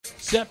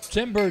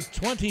September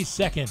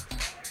 22nd.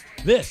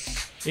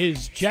 This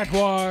is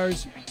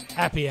Jaguars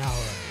Happy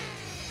Hour.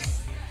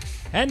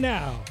 And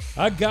now,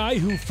 a guy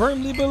who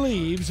firmly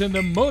believes in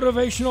the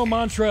motivational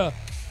mantra,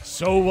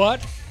 so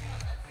what?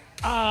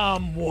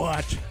 I'm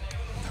what?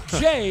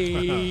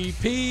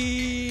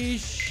 J.P.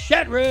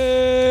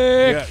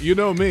 Shadrick. Yeah, you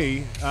know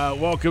me.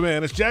 Welcome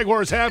in. It's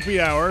Jaguars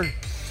Happy Hour.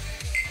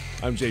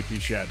 I'm J.P.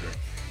 Shadrick.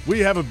 We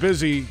have a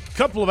busy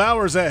couple of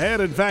hours ahead.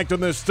 In fact, on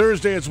this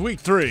Thursday, it's week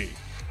 3.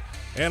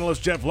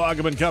 Analyst Jeff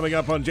Lageman coming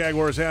up on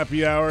Jaguars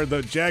Happy Hour.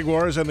 The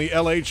Jaguars and the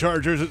L.A.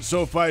 Chargers at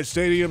SoFi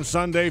Stadium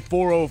Sunday,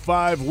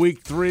 4:05,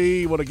 week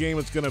 3. What a game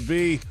it's going to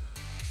be.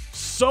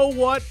 So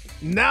what?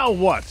 Now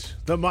what?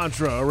 The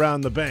mantra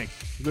around the bank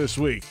this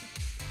week.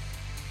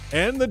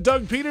 And the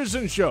Doug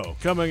Peterson Show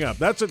coming up.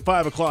 That's at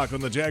 5 o'clock on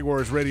the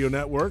Jaguars Radio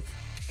Network.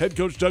 Head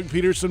coach Doug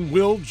Peterson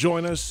will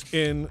join us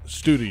in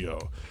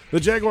studio. The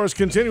Jaguars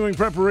continuing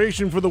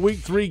preparation for the Week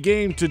 3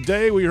 game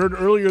today. We heard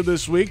earlier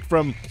this week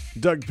from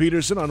Doug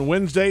Peterson on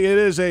Wednesday. It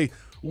is a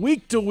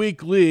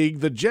week-to-week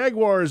league. The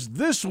Jaguars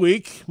this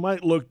week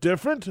might look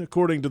different,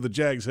 according to the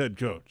Jags head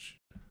coach.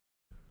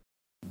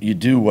 You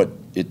do what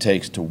it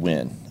takes to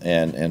win,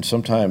 and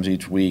sometimes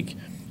each week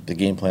the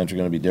game plans are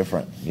going to be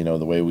different. You know,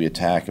 the way we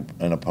attack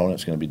an opponent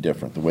is going to be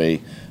different. The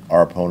way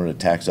our opponent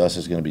attacks us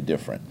is going to be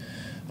different.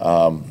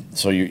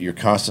 So you're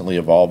constantly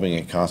evolving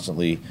and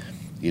constantly,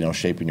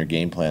 shaping your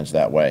game plans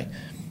that way.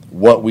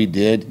 What we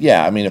did,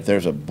 if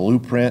there's a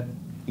blueprint,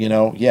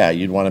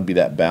 you'd want to be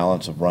that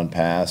balance of run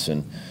pass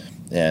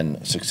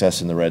and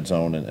success in the red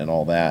zone and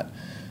all that.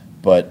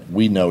 But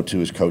we know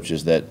too as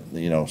coaches that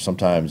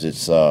sometimes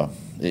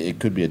it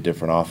could be a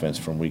different offense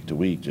from week to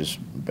week just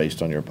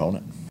based on your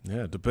opponent.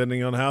 Yeah,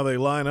 depending on how they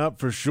line up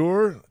for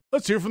sure.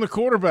 Let's hear from the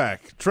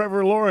quarterback,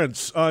 Trevor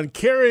Lawrence, on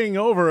carrying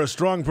over a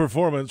strong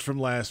performance from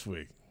last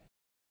week.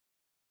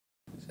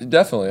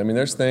 Definitely. I mean,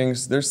 there's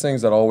things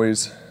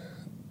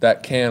that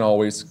can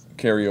always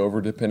carry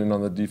over depending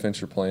on the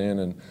defense you're playing,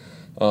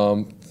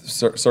 and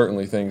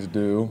certainly things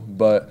do.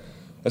 But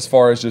as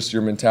far as just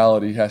your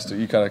mentality,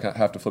 you kind of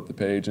have to flip the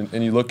page,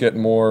 and you look at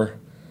more.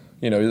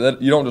 You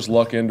don't just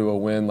luck into a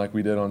win like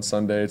we did on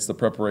Sunday. It's the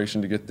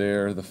preparation to get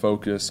there, the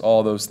focus,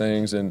 all those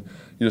things, and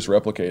you just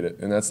replicate it,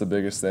 and that's the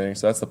biggest thing.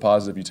 So that's the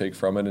positive you take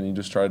from it, and you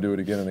just try to do it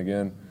again and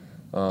again.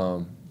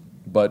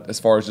 But as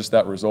far as just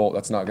that result,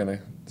 it's not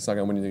gonna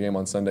win you the game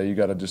on Sunday. You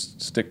got to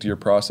just stick to your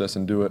process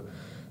and do it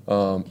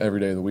every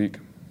day of the week.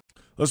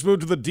 Let's move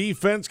to the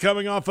defense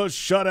coming off a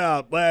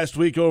shutout last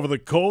week over the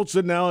Colts,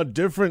 and now a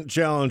different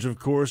challenge, of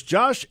course.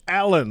 Josh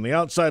Allen, the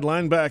outside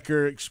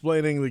linebacker,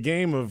 explaining the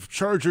game of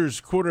Chargers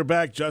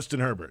quarterback Justin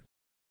Herbert.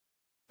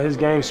 His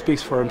game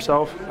speaks for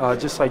himself,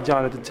 just like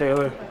Jonathan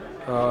Taylor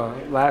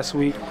last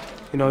week.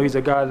 He's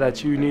a guy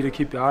that you need to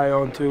keep your eye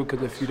on too,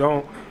 because if you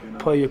don't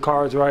play your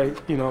cards right,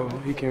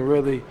 he can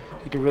really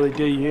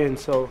dig you in.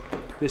 So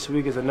this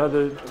week is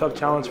another tough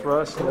challenge for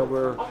us.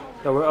 We're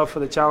up for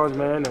the challenge,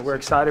 man, and we're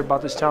excited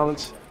about this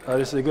challenge.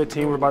 This is a good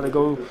team we're about to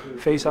go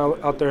face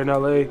out there in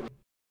L.A.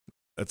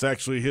 That's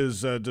actually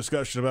his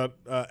discussion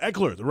about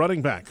Eckler, the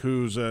running back,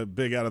 who's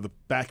big out of the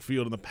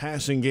backfield in the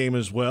passing game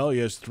as well. He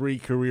has 3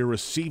 career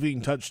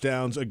receiving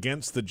touchdowns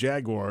against the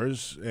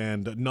Jaguars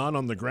and none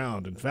on the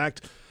ground. In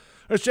fact,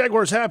 it's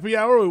Jaguars Happy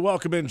Hour. We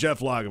welcome in Jeff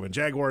Lageman,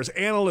 Jaguars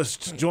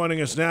analyst,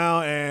 joining us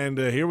now. And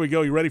here we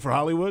go. You ready for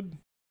Hollywood?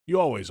 You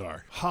always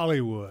are.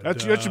 Hollywood.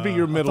 That should be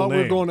your middle name. I thought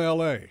we were going to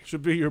L.A.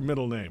 Should be your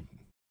middle name.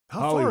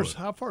 How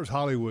far is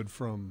Hollywood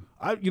from?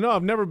 I've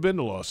never been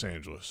to Los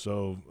Angeles,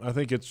 so I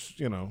think it's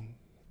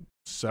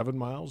 7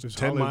 miles,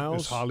 10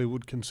 miles. Is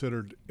Hollywood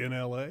considered in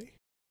L.A.?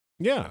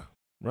 Yeah,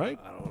 right.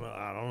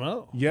 I don't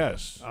know.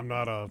 Yes, I'm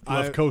not a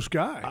left coast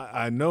guy.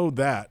 I know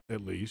that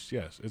at least.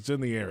 Yes, it's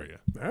in the area.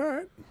 All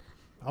right.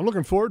 I'm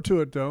looking forward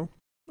to it though.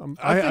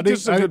 I think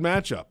this is a good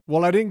matchup.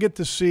 Well, I didn't get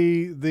to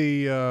see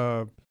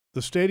the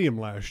stadium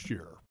last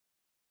year.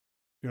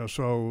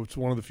 So it's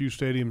one of the few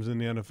stadiums in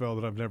the NFL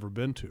that I've never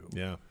been to.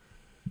 Yeah.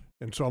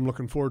 And so I'm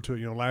looking forward to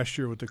it. Last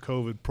year with the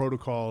COVID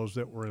protocols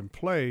that were in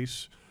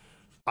place,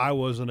 I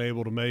wasn't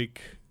able to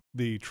make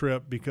the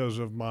trip because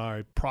of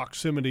my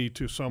proximity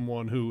to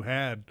someone who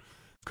had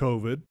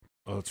COVID.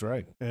 Oh, that's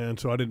right. And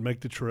so I didn't make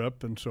the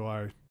trip, and so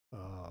I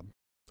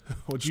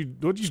What'd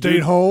you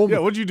stayed home. Yeah,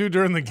 what'd you do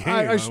during the game?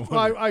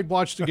 I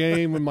watched the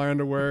game in my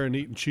underwear and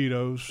eating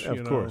Cheetos. Yeah,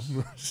 of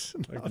course.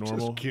 Like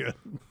normal. Just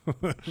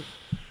kidding.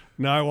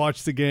 Now I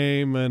watched the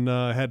game and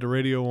had the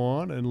radio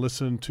on and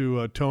listened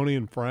to Tony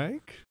and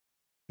Frank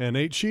and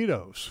ate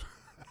Cheetos.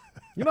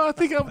 I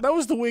think that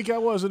was the week I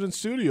wasn't in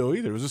studio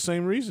either. It was the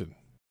same reason.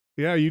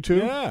 Yeah, you too?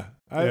 Yeah.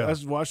 I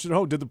watched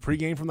it. Did the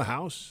pregame from the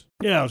house.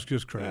 Yeah, it was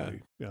just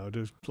crazy.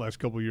 Just last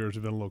couple of years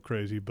have been a little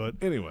crazy. But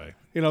anyway,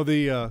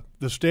 the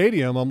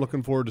stadium I'm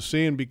looking forward to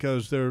seeing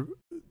because they're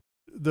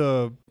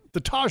the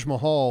Taj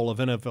Mahal of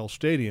NFL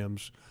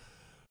stadiums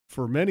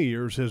for many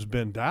years has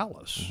been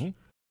Dallas. Mm-hmm.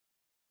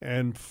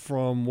 And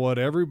from what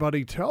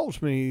everybody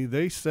tells me,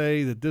 they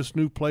say that this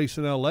new place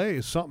in L.A.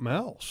 is something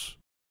else.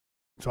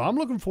 So I'm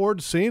looking forward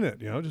to seeing it,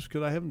 just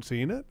because I haven't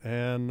seen it.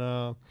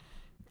 And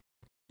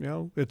You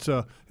know,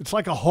 it's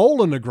like a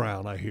hole in the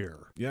ground, I hear.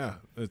 Yeah,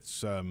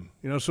 it's you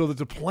know, so that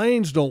the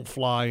planes don't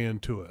fly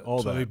into it.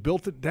 All so that. they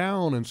built it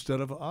down instead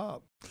of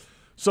up.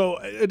 So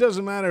it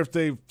doesn't matter if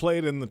they've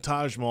played in the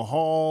Taj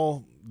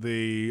Mahal,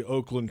 the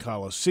Oakland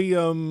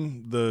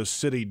Coliseum, the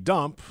City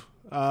Dump.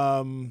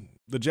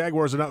 The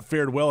Jaguars have not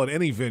fared well at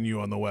any venue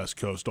on the West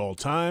Coast all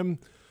time.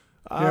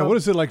 Yeah, what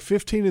is it, like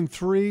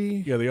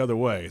 15-3? Yeah, the other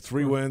way.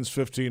 3 wins,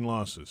 15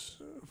 losses.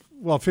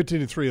 Well,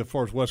 15-3 as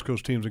far as West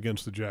Coast teams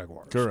against the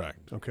Jaguars.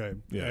 Correct. Okay.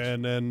 Yes.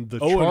 And then the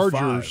 0-5.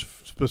 Chargers,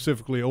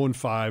 specifically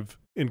 0-5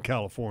 in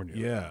California.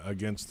 Yeah,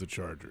 against the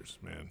Chargers,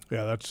 man.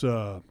 Yeah,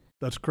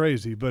 that's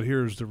crazy. But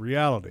here's the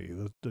reality: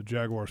 the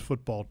Jaguars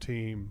football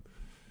team.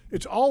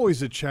 It's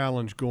always a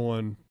challenge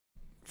going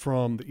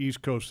from the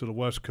East Coast to the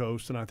West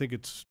Coast, and I think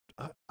it's.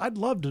 I'd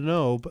love to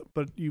know,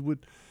 but you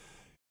would.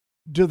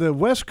 Do the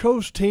West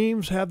Coast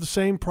teams have the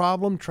same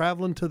problem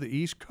traveling to the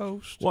East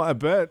Coast? Well, I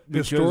bet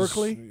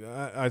historically,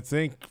 I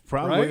think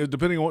probably right?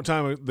 depending on what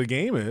time the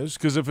game is.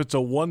 Because if it's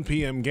a 1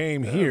 p.m.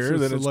 game here,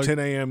 then it's like 10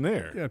 a.m.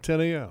 there. Yeah, 10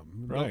 a.m.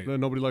 Right.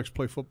 Nobody likes to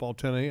play football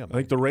 10 a.m. I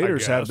think the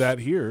Raiders have guess. that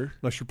here.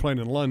 Unless you're playing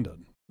in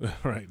London.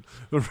 Right.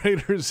 The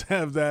Raiders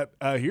have that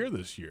here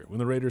this year when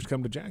the Raiders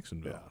come to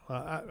Jacksonville.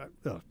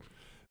 Yeah.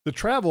 The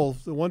travel,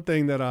 the one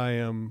thing that I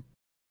am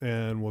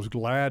and was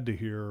glad to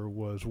hear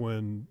was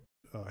when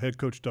head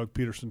coach Doug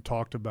Peterson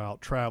talked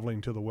about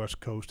traveling to the West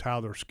Coast, how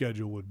their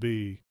schedule would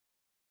be,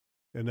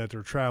 and that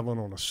they're traveling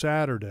on a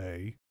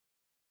Saturday.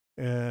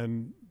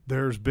 And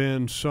there's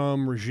been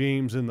some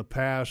regimes in the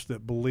past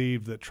that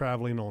believed that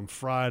traveling on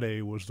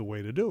Friday was the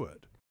way to do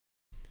it.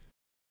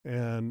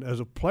 And as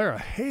a player, I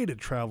hated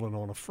traveling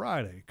on a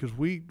Friday because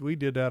we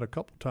did that a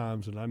couple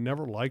times, and I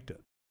never liked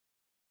it.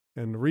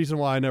 And the reason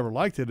why I never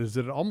liked it is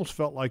that it almost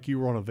felt like you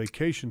were on a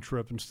vacation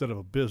trip instead of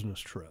a business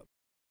trip.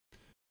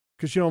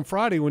 Because, on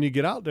Friday when you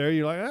get out there,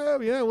 you're like, oh,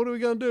 yeah, what are we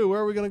going to do?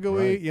 Where are we going to go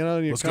Right. eat?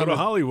 And Let's go to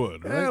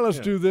Hollywood. Right? Yeah, let's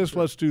do this,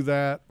 let's do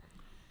that.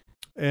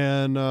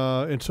 And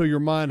so your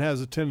mind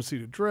has a tendency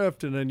to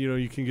drift, and then,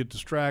 you can get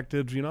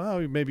distracted. You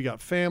maybe got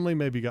family,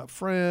 maybe you got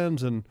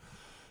friends, and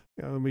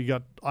we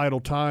got idle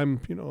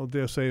time.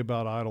 They say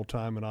about idle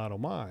time and idle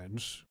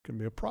minds can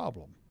be a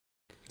problem.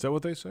 Is that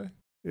what they say?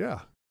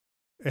 Yeah.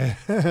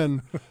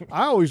 And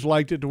I always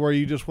liked it to where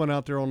you just went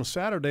out there on a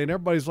Saturday, and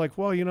everybody's like,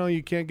 well,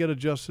 you can't get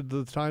adjusted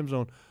to the time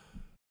zone.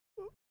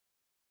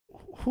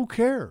 Who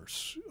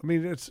cares? I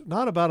mean, it's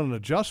not about an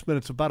adjustment.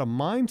 It's about a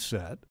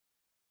mindset,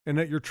 and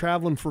that you're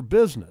traveling for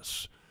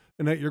business,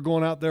 and that you're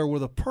going out there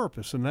with a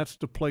purpose, and that's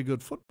to play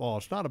good football.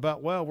 It's not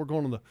about, well, we're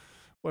going to the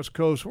West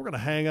Coast. We're going to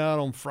hang out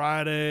on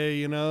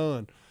Friday,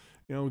 and,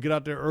 we get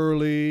out there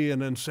early,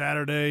 and then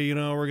Saturday,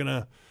 we're going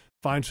to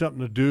find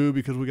something to do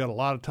because we got a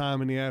lot of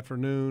time in the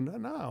afternoon.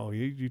 No,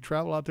 you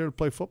travel out there to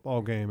play a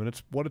football game, and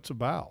it's what it's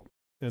about.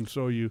 And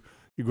so you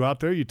go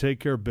out there, you take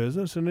care of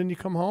business, and then you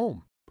come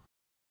home.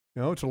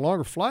 It's a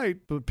longer flight,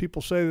 but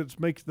people say that it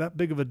makes that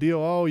big of a deal.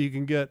 Oh, you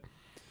can get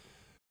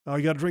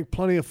you got to drink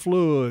plenty of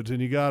fluids, and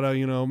you got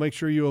to make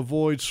sure you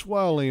avoid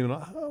swelling.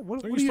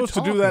 What Are are you supposed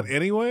to do that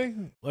anyway?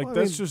 Like, Well,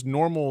 that's just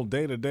normal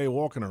day-to-day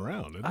walking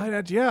around, isn't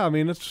it? Yeah, I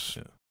mean, it's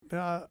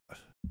I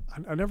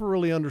never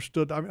really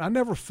understood. I mean, I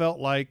never felt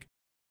like,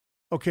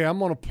 okay,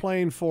 I'm on a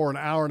plane for an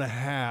hour and a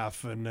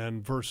half, and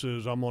then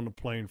versus I'm on the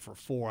plane for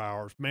 4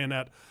 hours. Man,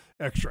 that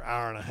extra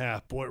hour and a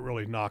half, boy, it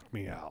really knocked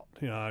me out.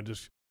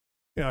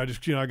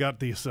 I got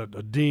this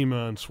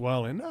edema and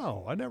swelling.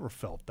 No, I never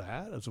felt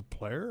that as a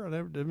player.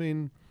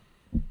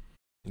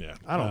 Yeah.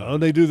 I don't know.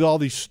 They do all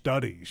these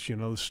studies,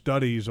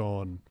 studies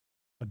on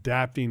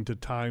adapting to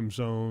time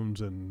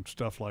zones and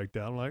stuff like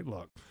that. I'm like,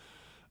 look,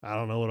 I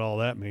don't know what all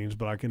that means,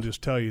 but I can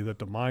just tell you that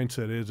the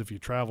mindset is if you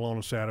travel on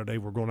a Saturday,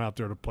 we're going out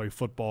there to play a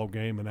football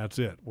game, and that's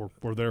it.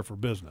 We're there for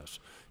business.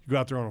 You go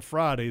out there on a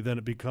Friday, then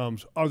it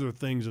becomes other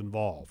things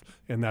involved,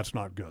 and that's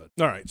not good.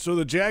 All right, so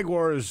the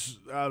Jaguars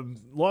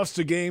lost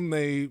a game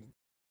they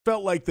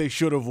felt like they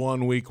should have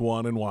won week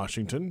 1 in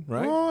Washington,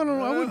 right? Oh,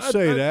 no, I wouldn't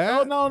say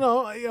that.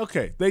 No.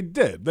 Okay, they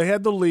did. They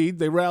had the lead.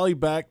 They rallied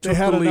back, took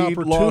had the an lead,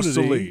 lost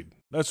the opportunity. lead.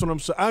 That's what I'm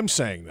saying. I'm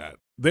saying that.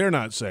 They're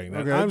not saying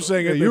that. Okay. I'm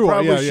saying Yeah, they you are.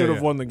 probably Yeah, should yeah.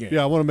 have won the game.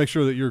 Yeah, I want to make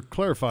sure that you're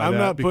clarifying I'm that.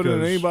 not putting it in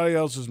because- anybody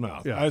else's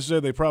mouth. Yeah. I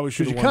said they probably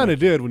should Because have you won. kind of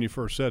did when you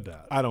first said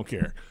that. I don't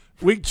care.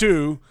 Week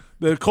 2,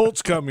 the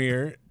Colts come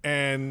here,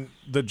 and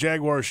the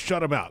Jaguars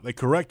shut them out. They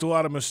correct a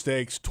lot of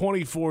mistakes,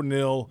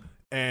 24-0,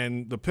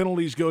 and the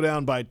penalties go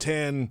down by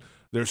 10.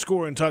 They're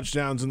scoring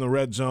touchdowns in the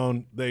red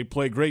zone. They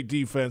play great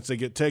defense. They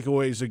get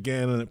takeaways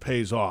again, and it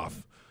pays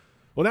off.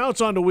 Well, now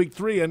it's on to week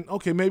 3, and,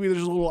 okay, maybe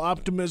there's a little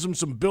optimism,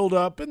 some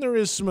build-up, and there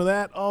is some of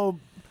that. Oh,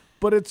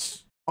 but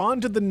it's on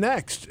to the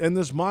next, and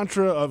this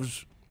mantra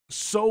of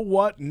so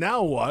what,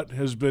 now what,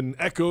 has been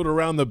echoed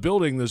around the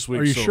building this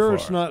week. Are you so sure far.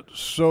 it's not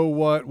so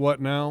what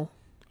now?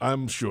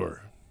 I'm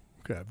sure.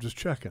 Okay, I'm just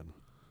checking.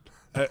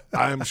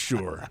 I'm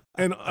sure.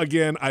 And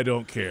again, I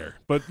don't care,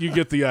 but you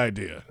get the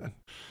idea.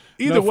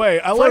 Either No, way,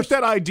 I like first-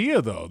 that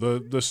idea though.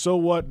 The so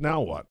what, now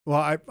what?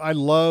 Well, I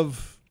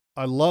love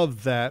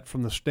that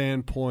from the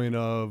standpoint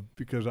of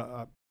because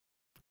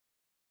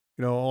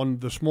on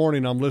this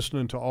morning, I'm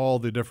listening to all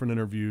the different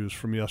interviews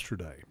from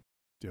yesterday.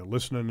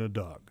 Listening to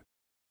Doug,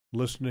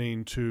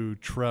 listening to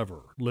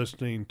Trevor,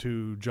 listening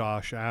to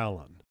Josh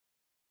Allen.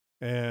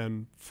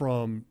 And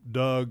from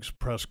Doug's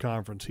press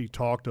conference, he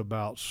talked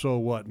about, so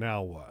what,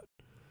 now what?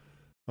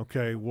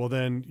 Okay, well,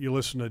 then you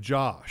listen to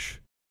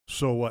Josh,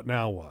 so what,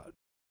 now what?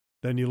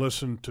 Then you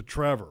listen to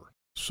Trevor,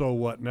 so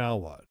what, now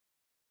what?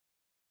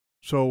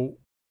 So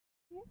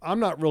I'm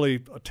not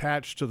really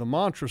attached to the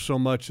mantra so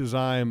much as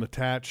I am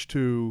attached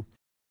to,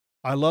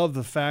 I love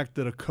the fact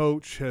that a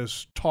coach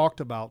has talked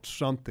about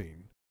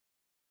something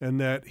and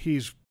that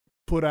he's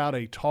put out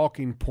a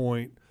talking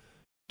point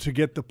to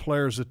get the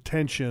players'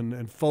 attention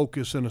and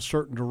focus in a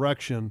certain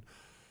direction,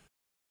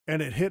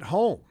 and it hit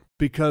home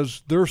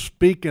because they're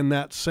speaking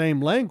that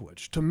same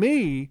language. To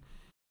me,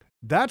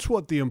 that's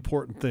what the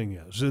important thing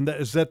is, and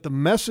that is that the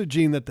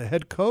messaging that the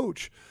head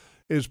coach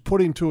is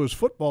putting to his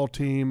football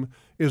team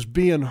is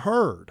being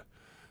heard,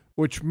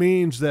 which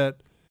means that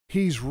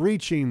he's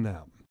reaching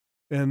them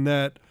and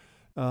that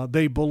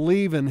they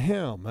believe in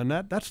him. And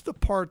that's the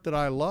part that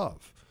I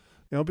love,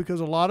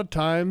 because a lot of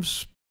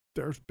times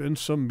there's been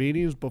some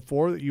meetings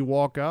before that you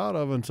walk out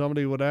of and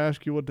somebody would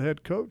ask you what the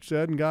head coach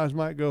said, and guys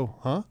might go,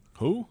 huh?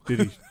 Who?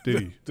 Did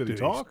he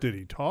talk? Did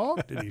he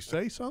talk? Did he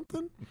say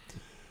something?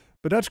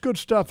 But that's good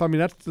stuff. I mean,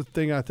 that's the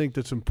thing I think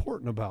that's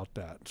important about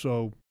that.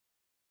 So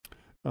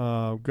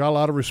got a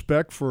lot of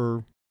respect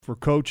for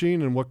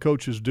coaching and what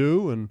coaches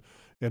do, and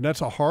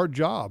that's a hard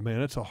job,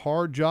 man. It's a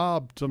hard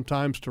job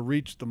sometimes to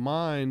reach the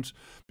minds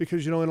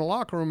because, in a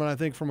locker room, and I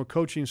think from a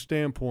coaching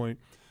standpoint,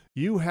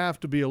 you have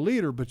to be a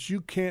leader, but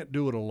you can't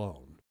do it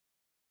alone.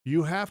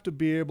 You have to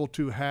be able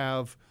to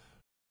have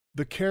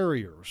the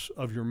carriers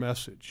of your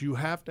message. You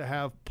have to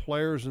have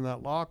players in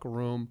that locker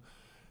room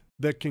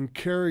that can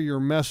carry your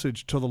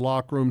message to the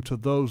locker room to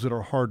those that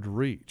are hard to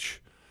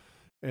reach.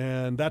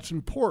 And that's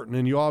important.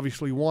 And you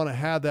obviously want to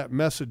have that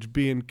message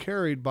being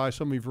carried by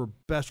some of your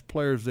best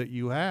players that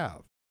you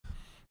have.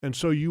 And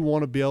so you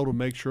want to be able to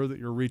make sure that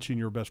you're reaching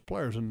your best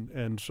players.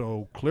 And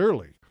so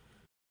clearly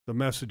the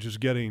message is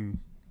getting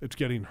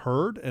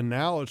heard, and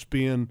now it's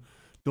being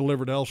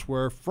delivered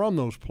elsewhere from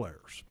those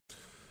players.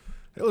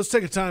 Hey, let's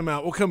take a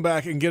timeout. We'll come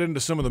back and get into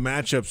some of the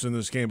matchups in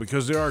this game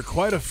because there are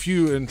quite a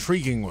few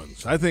intriguing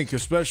ones, I think,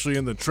 especially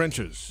in the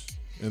trenches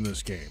in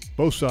this game.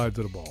 Both sides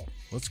of the ball.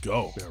 Let's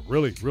go. Yeah,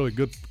 really, really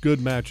good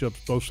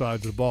matchups, both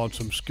sides of the ball, and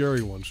some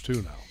scary ones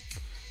too now.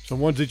 Some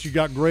ones that you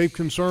got grave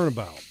concern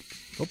about.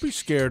 Don't be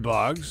scared,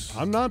 Logs.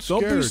 I'm not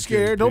scared. Don't be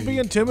scared. JP. Don't be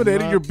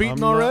intimidated. You're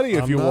beaten already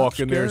if you walk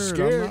in there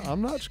scared.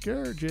 I'm not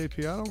scared, JP.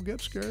 I don't get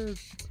scared.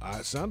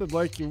 It sounded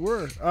like you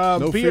were.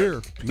 No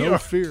fear. No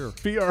fear.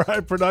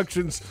 PRI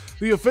Productions,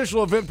 the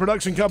official event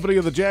production company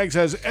of the Jags,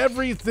 has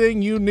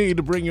everything you need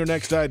to bring your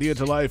next idea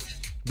to life.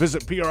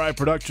 Visit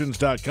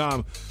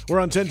PRIProductions.com.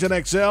 We're on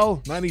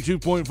 1010XL,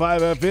 92.5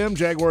 FM,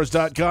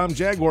 Jaguars.com,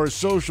 Jaguars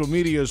social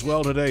media as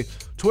well today,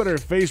 Twitter,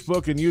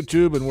 Facebook, and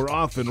YouTube, and we're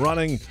off and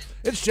running.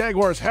 It's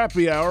Jaguars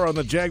Happy Hour on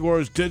the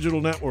Jaguars Digital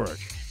Network.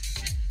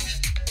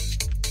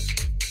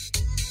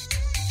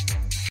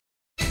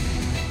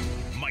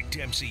 Mike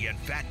Dempsey and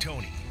Fat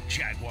Tony,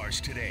 Jaguars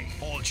Today.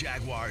 All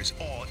Jaguars,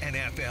 all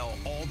NFL,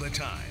 all the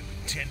time.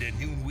 10 to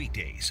noon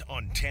weekdays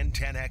on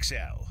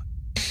 1010XL.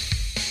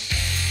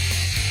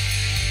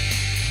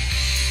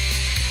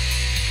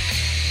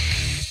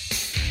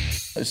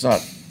 It's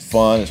not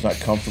fun. It's not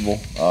comfortable.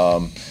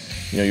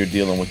 You're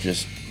dealing with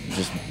just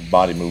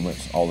body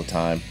movements all the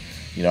time.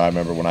 I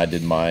remember when I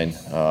did mine,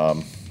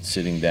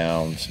 sitting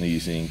down,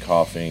 sneezing,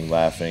 coughing,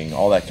 laughing,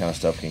 all that kind of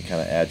stuff can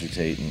kind of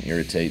agitate and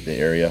irritate the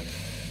area.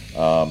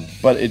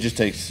 But it just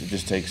takes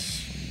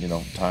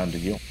time to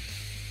heal.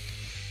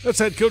 That's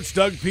head coach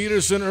Doug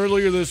Peterson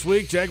earlier this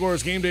week.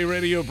 Jaguars Game Day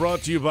Radio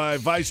brought to you by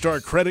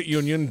ViStar Credit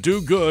Union.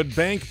 Do good,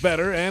 bank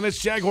better, and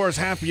it's Jaguars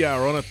Happy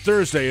Hour on a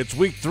Thursday. It's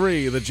week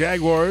 3. The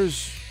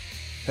Jaguars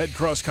head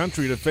cross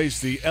country to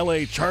face the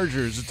LA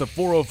Chargers. It's a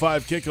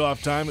 4:05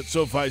 kickoff time at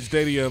SoFi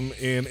Stadium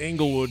in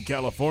Inglewood,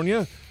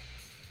 California.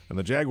 And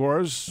the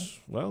Jaguars,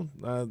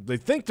 they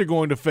think they're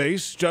going to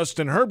face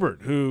Justin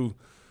Herbert, who,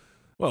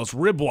 it's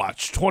Rib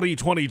Watch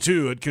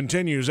 2022. It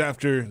continues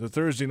after the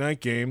Thursday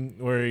night game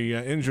where he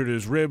injured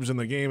his ribs in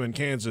the game in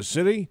Kansas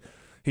City.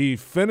 He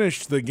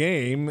finished the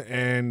game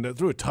and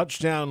threw a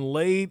touchdown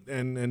late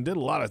and did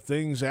a lot of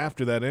things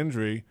after that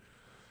injury.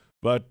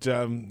 But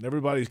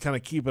everybody's kind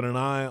of keeping an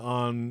eye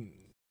on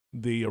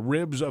the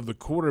ribs of the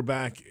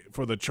quarterback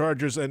for the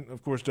Chargers. And,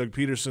 of course, Doug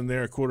Peterson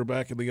there, a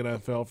quarterback in the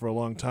NFL for a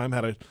long time,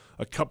 had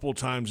a couple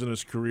times in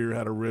his career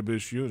had a rib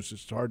issue. It's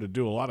just hard to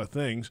do a lot of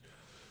things.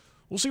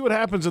 We'll see what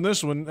happens in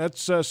this one.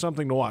 That's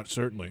something to watch,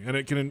 certainly. And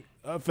it can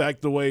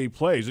affect the way he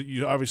plays.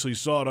 You obviously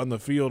saw it on the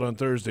field on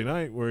Thursday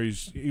night where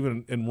he's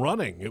even in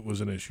running, it was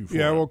an issue for him.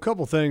 Yeah, well, a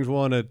couple things.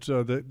 One,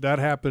 that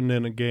happened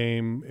in a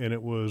game, and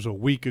it was a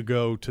week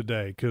ago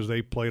today because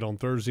they played on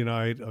Thursday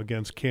night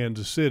against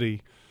Kansas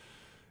City,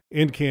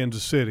 in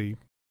Kansas City.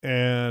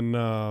 And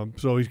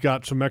so he's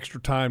got some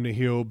extra time to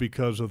heal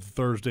because of the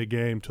Thursday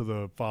game to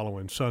the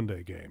following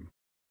Sunday game.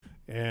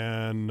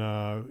 And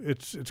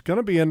it's going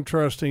to be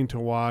interesting to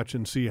watch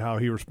and see how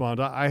he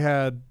responds. I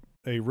had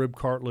a rib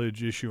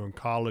cartilage issue in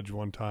college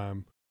one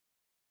time,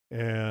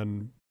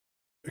 and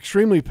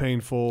extremely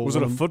painful. Was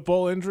it a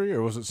football injury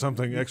or was it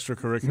something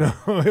extracurricular?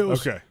 No, it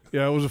was. Okay.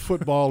 Yeah, it was a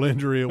football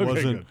injury. It Okay,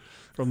 wasn't good.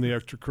 from the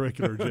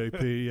extracurricular,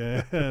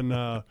 JP.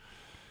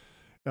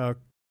 And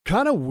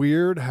kind of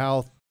weird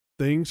how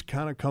things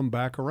kind of come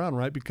back around,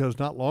 right? Because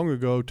not long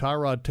ago,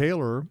 Tyrod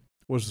Taylor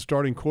was the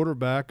starting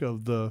quarterback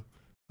of the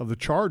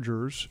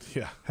Chargers.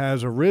 Yeah.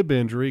 Has a rib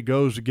injury,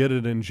 goes to get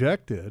it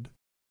injected,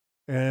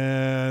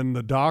 and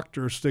the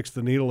doctor sticks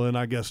the needle in,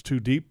 I guess, too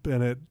deep,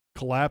 and it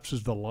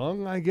collapses the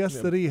lung, I guess,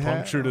 that he had.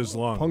 Punctured his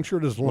lung.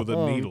 Punctured his lung. With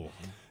a needle.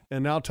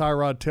 And now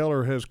Tyrod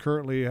Taylor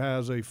currently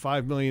has a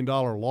 $5 million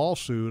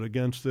lawsuit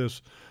against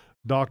this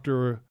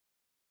Dr.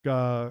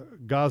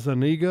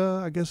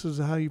 Gazzaniga, I guess is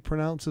how you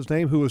pronounce his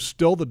name, who is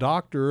still the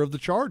doctor of the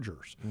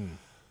Chargers.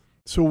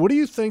 So what do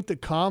you think the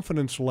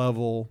confidence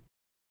level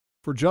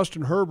for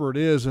Justin Herbert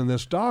is in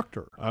this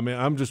doctor? I mean,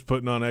 I'm just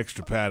putting on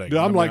extra padding.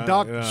 I'm like,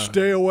 Doc,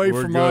 stay away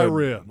from my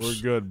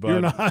ribs. We're good,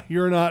 bud.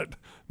 You're not,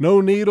 no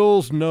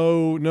needles,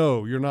 no,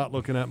 you're not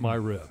looking at my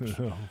ribs.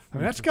 I mean,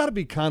 that's got to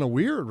be kind of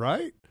weird,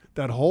 right?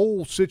 That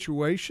whole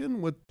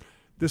situation with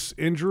this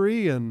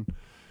injury and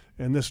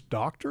this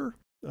doctor.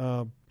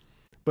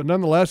 But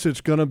nonetheless,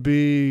 it's going to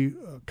be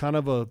kind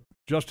of a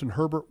Justin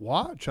Herbert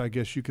watch, I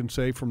guess you can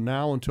say, from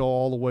now until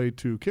all the way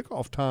to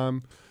kickoff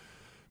time,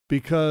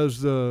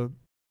 because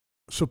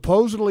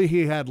supposedly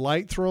he had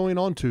light throwing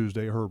on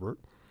Tuesday, Herbert,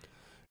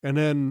 and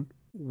then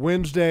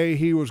Wednesday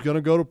he was going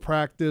to go to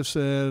practice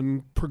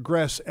and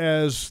progress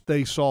as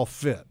they saw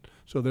fit.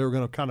 So they were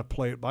going to kind of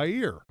play it by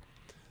ear.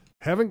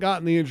 Haven't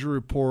gotten the injury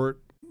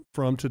report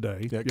from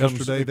today. Yeah,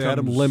 Yesterday they had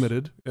him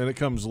limited. And it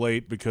comes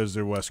late because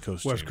they're West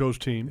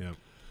Coast team. Yeah.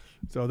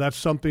 So that's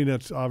something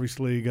that's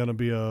obviously going to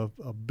be a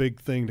big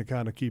thing to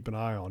kind of keep an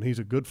eye on. He's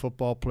a good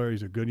football player.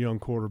 He's a good young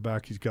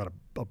quarterback. He's got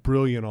a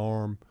brilliant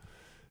arm.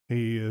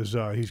 He's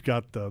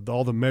got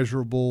all the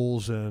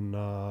measurables,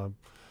 and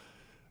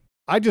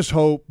I just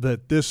hope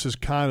that this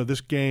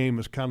game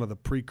is kind of the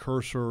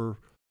precursor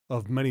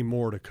of many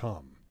more to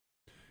come.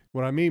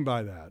 What I mean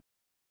by that,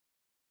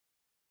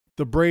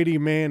 the Brady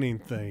Manning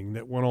thing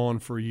that went on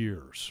for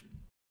years.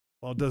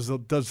 Well, does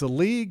the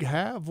league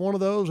have one of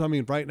those? I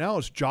mean, right now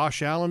it's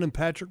Josh Allen and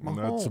Patrick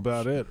Mahomes. That's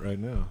about it right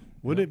now.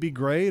 Wouldn't it be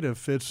great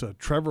if it's a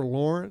Trevor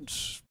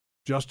Lawrence,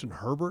 Justin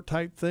Herbert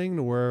type thing,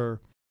 to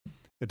where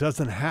it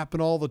doesn't happen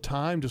all the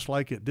time, just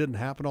like it didn't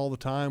happen all the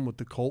time with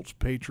the Colts,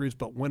 Patriots,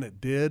 but when it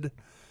did,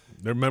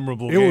 they're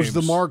memorable games. It was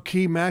the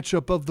marquee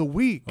matchup of the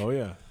week. Oh,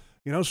 yeah.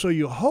 So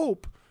you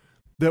hope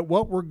that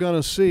what we're going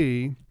to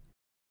see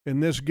in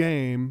this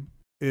game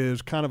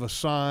is kind of a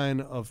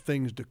sign of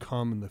things to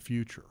come in the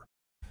future.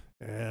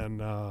 And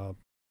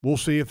we'll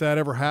see if that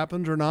ever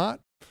happens or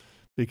not,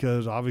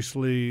 because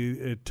obviously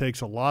it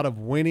takes a lot of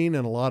winning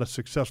and a lot of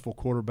successful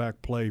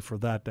quarterback play for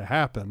that to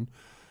happen.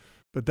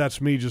 But that's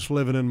me just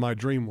living in my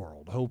dream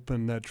world,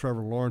 hoping that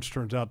Trevor Lawrence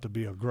turns out to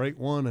be a great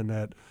one and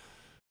that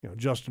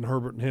Justin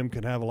Herbert and him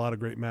can have a lot of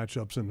great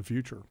matchups in the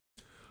future.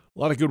 A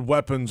lot of good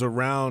weapons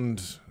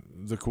around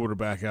the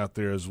quarterback out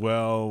there as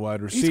well.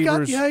 Wide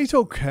receivers. He's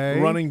okay.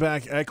 Running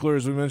back Eckler,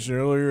 as we mentioned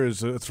earlier,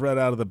 is a threat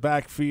out of the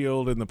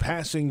backfield in the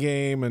passing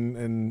game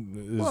and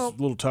is a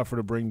little tougher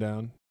to bring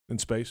down in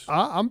space.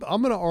 I'm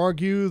going to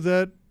argue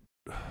that.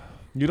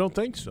 You don't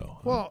think so?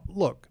 Well,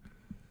 look,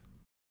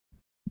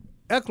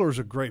 Eckler's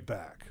a great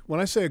back.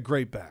 When I say a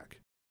great back,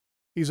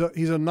 he's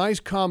a nice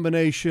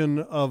combination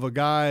of a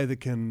guy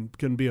that can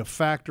be a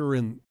factor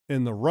in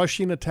the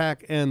rushing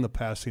attack and the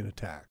passing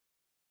attack.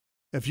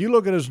 If you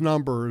look at his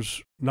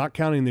numbers, not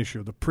counting this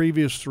year, the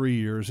previous 3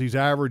 years, he's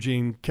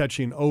averaging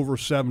catching over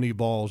 70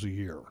 balls a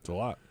year. It's a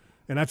lot.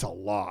 And that's a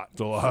lot.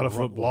 It's a lot of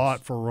footballs. A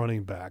lot for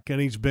running back.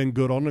 And he's been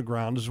good on the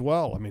ground as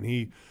well. I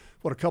mean,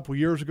 a couple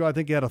years ago, I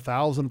think he had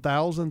 1,000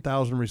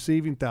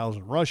 receiving,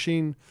 1,000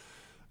 rushing.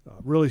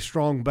 Really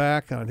strong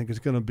back. And I think it's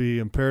going to be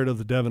imperative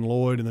that Devin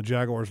Lloyd and the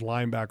Jaguars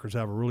linebackers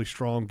have a really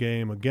strong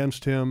game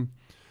against him.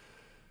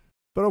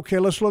 But, okay,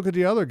 let's look at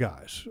the other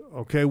guys.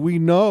 Okay, we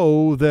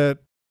know that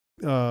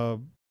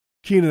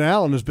Keenan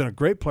Allen has been a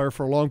great player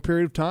for a long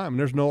period of time, and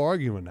there's no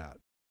arguing that.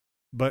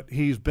 But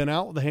he's been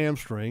out with a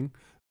hamstring,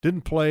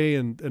 didn't play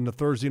in the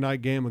Thursday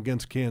night game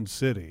against Kansas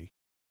City.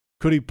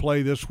 Could he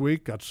play this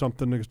week? That's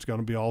something that's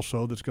going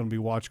to be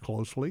watched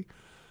closely.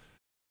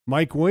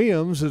 Mike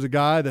Williams is a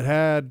guy that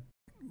had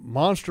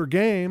monster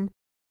game,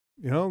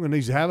 and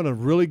he's having a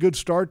really good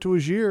start to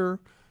his year.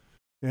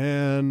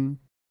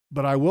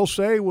 But I will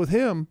say with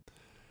him,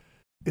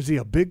 is he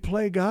a big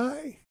play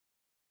guy?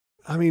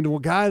 I mean, a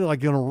guy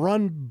like going to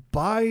run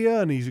by you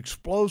and he's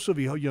explosive.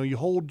 You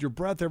hold your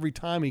breath every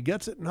time he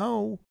gets it.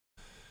 No,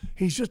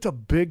 he's just a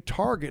big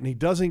target and he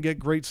doesn't get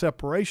great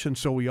separation.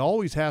 So he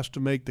always has to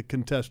make the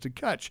contested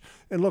catch.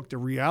 And look, the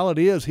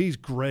reality is he's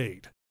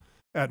great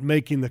at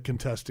making the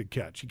contested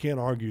catch. You can't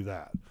argue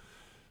that.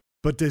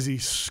 But does he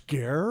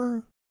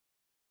scare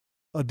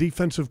a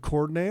defensive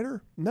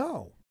coordinator?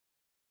 No.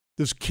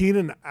 Does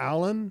Keenan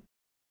Allen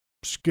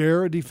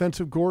scare a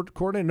defensive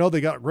coordinator? No,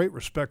 they got great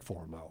respect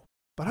for him, though.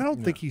 But I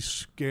don't think he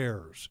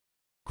scares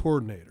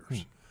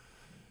coordinators.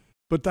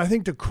 But I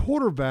think the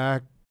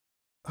quarterback,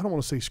 I don't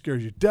want to say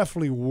scares you,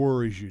 definitely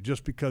worries you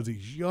just because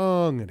he's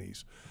young and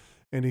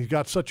he's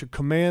got such a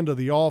command of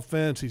the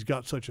offense. He's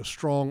got such a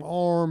strong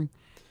arm.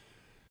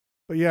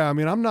 But yeah, I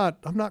mean, I'm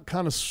not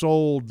kind of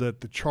sold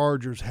that the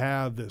Chargers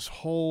have this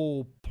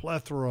whole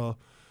plethora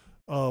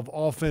of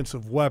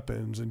offensive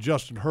weapons, and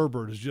Justin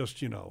Herbert is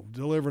just,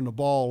 delivering the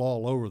ball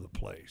all over the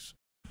place.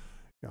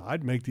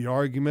 I'd make the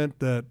argument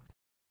that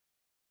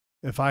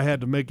if I had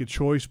to make a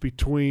choice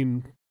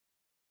between,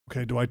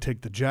 okay, do I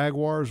take the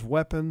Jaguars'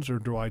 weapons or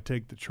do I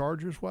take the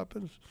Chargers'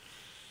 weapons?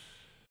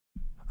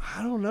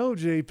 I don't know,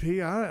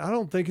 JP. I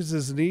don't think it's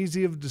as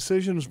easy of a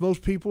decision as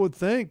most people would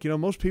think.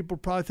 Most people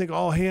probably think,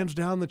 hands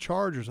down the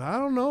Chargers. I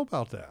don't know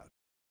about that.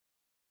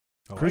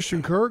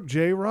 Christian Kirk,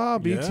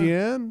 J-Rob,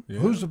 ETN. Yeah.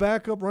 Who's the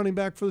backup running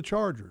back for the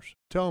Chargers?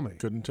 Tell me.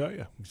 Couldn't tell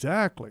you.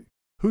 Exactly.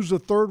 Who's the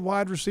third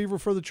wide receiver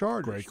for the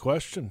Chargers? Great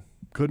question.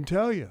 Couldn't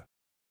tell you.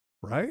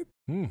 Right?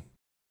 I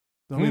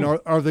mean,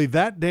 are they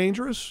that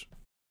dangerous?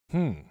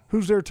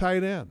 Who's their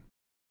tight end?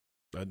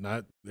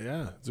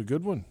 It's a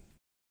good one.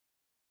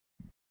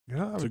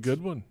 Yeah, it's a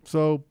good one.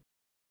 So,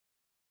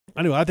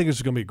 anyway, I think this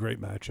is going to be a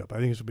great matchup. I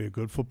think it's going to be a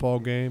good football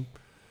game.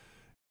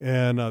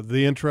 And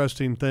the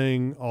interesting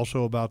thing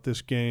also about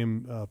this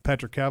game,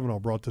 Patrick Cavanaugh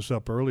brought this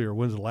up earlier.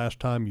 When's the last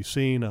time you've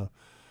seen a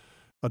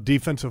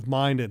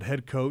defensive-minded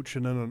head coach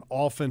and then an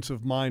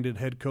offensive-minded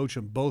head coach,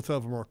 and both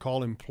of them are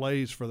calling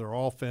plays for their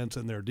offense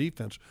and their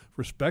defense,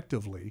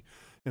 respectively?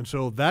 And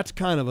so that's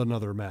kind of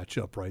another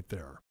matchup right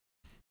there.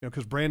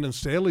 Because Brandon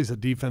Staley's a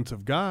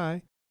defensive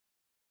guy,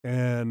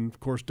 and,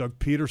 of course, Doug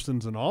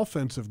Peterson's an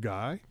offensive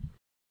guy.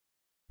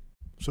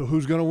 So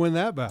who's going to win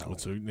that battle?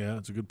 It's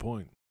a good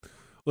point.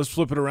 Let's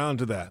flip it around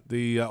to that.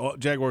 The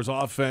Jaguars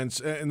offense,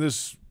 and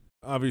this,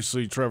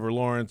 obviously, Trevor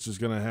Lawrence is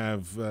going to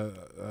have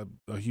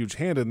a huge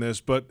hand in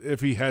this, but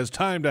if he has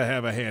time to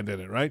have a hand in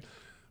it, right?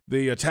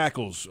 The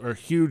tackles are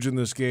huge in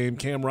this game.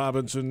 Cam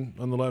Robinson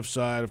on the left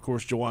side. Of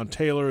course, Jawan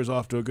Taylor is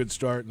off to a good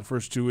start in the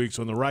first 2 weeks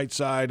on the right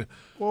side.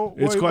 Well,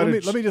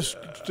 let me just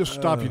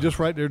stop you just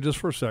right there just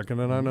for a second,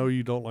 and I know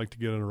you don't like to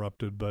get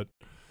interrupted, but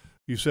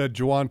you said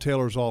Jawan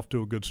Taylor's off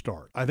to a good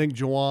start. I think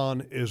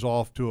Jawan is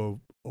off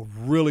to a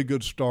really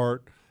good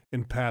start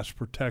in pass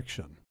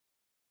protection.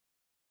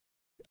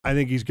 I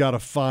think he's got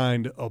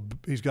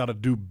to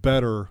do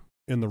better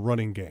in the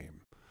running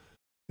game.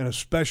 And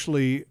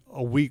especially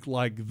a week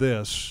like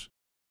this,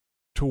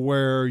 to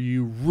where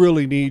you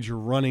really need your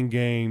running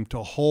game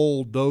to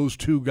hold those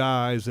two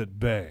guys at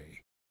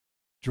bay.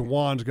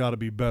 Jawan's got to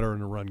be better in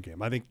the run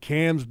game. I think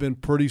Cam's been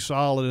pretty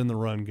solid in the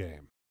run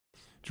game.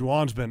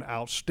 Jawan's been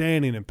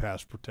outstanding in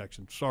pass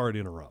protection. Sorry to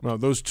interrupt. No,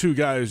 those two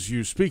guys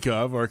you speak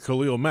of are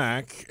Khalil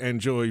Mack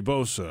and Joey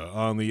Bosa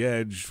on the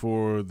edge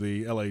for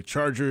the L.A.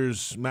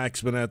 Chargers.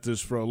 Mack's been at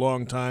this for a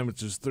long time.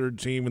 It's his third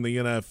team in the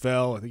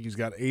NFL. I think he's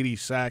got 80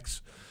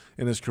 sacks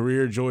in his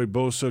career. Joey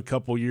Bosa, a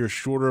couple years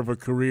shorter of a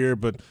career,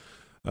 but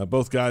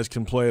both guys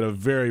can play at a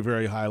very,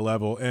 very high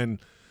level. And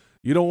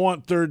you don't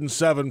want 3rd and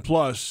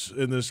 7+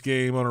 in this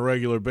game on a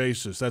regular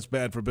basis. That's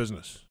bad for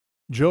business.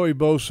 Joey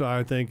Bosa,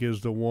 I think,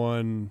 is the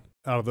one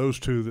out of those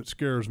two that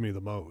scares me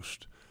the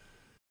most.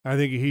 I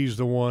think he's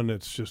the one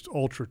that's just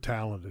ultra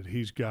talented.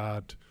 He's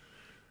got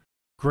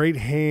great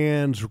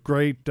hands,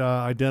 great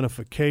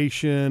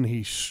identification.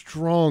 He's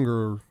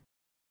stronger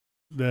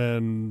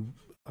than,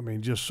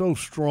 just so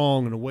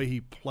strong in the way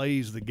he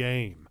plays the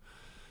game.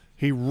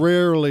 He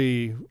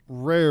rarely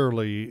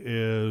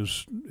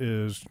is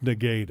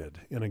negated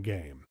in a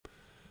game.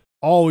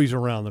 Always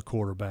around the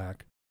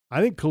quarterback.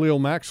 I think Khalil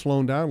Mack's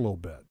slowing down a little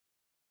bit.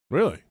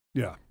 Really?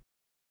 Yeah.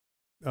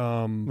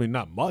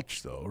 Not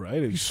much though,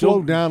 right? He's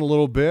slowed down a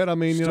little bit.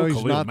 He's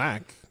Khalil not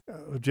Mack.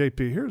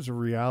 JP, here's the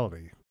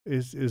reality: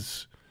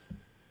 is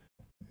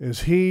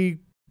he,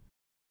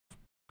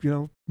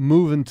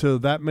 moving to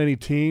that many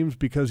teams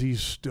because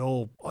he's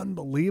still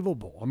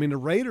unbelievable? The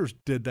Raiders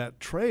did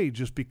that trade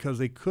just because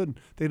they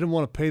didn't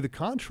want to pay the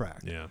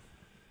contract. Yeah.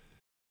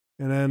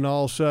 And then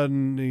all of a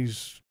sudden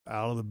he's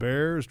out of the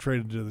Bears,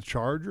 traded to the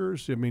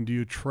Chargers. Do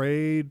you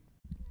trade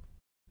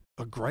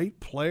a great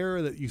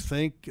player that you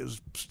think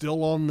is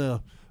still on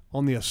the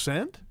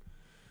ascent?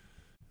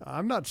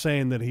 I'm not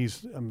saying that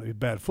he's a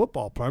bad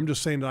football player. I'm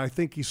just saying that I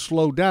think he's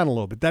slowed down a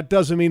little bit. That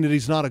doesn't mean that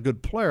he's not a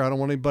good player. I don't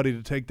want anybody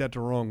to take that the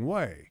wrong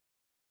way.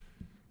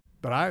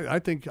 But I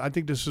think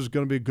this is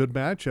going to be a good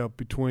matchup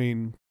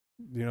between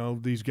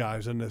these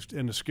guys. And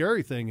the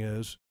scary thing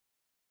is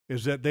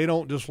that they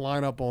don't just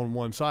line up on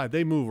one side.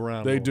 They move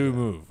around. They do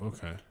move.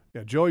 Okay.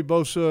 Yeah, Joey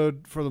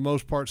Bosa, for the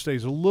most part,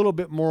 stays a little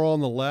bit more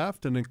on the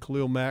left, and then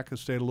Khalil Mack has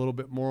stayed a little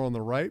bit more on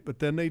the right, but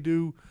then they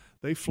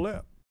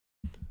flip.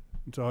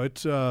 And so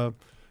it's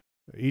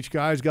each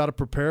guy's got to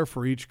prepare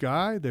for each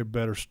guy. They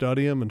better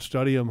study him and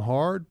study him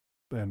hard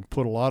and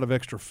put a lot of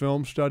extra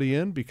film study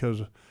in,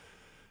 because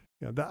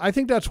I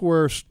think that's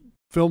where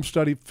film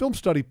study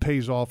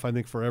pays off, I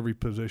think, for every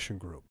position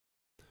group.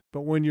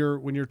 But when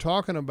you're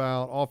talking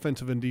about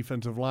offensive and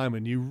defensive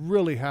linemen, you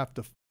really have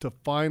to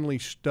finally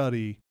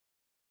study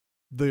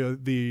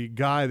the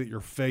guy that you're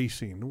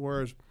facing.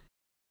 Whereas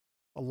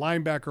a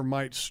linebacker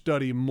might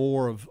study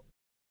more of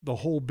the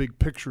whole big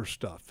picture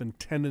stuff and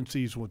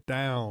tendencies with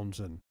downs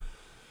and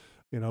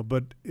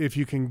but if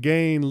you can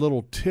gain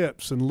little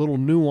tips and little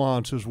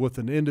nuances with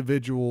an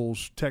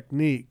individual's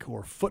technique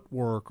or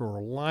footwork or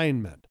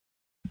alignment,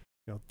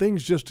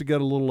 things just to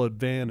get a little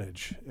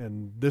advantage.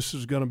 And this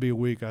is going to be a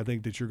week, I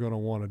think, that you're going to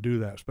want to do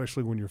that,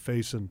 especially when you're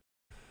facing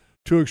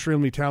two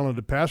extremely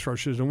talented pass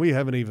rushers. And we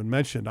haven't even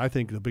mentioned, I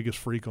think, the biggest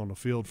freak on the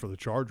field for the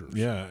Chargers.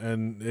 Yeah,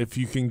 and if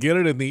you can get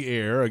it in the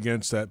air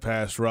against that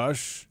pass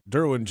rush,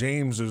 Derwin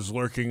James is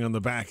lurking on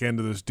the back end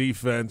of this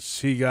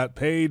defense. He got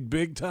paid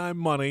big-time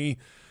money,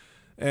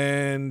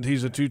 and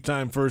he's a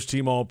two-time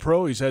first-team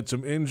All-Pro. He's had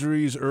some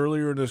injuries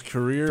earlier in his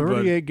career.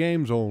 38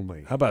 games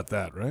only. How about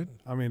that, right?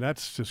 I mean,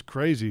 that's just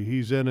crazy.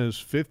 He's in his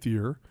fifth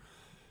year,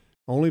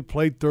 only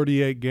played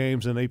 38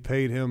 games, and they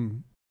paid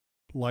him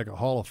like a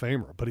Hall of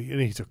Famer. But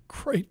he's a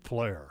great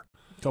player.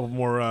 A couple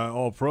more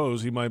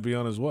All-Pros, he might be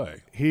on his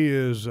way. He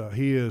is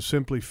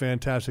simply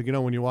fantastic.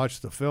 When you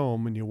watch the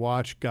film and you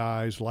watch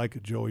guys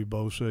like Joey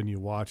Bosa and you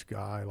watch a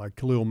guy like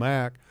Khalil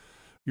Mack,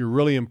 you're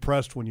really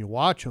impressed when you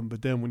watch him,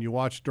 but then when you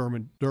watch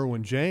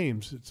Derwin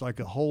James, it's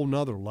like a whole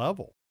nother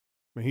level.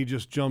 I mean, he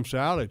just jumps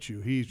out at you.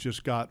 He's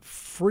just got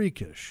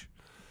freakish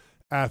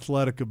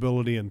athletic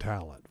ability and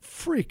talent.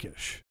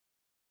 Freakish.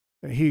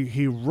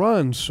 He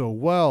runs so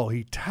well.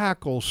 He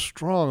tackles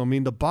strong. I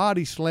mean, the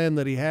body slam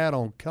that he had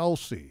on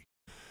Kelsey,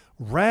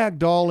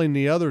 ragdolling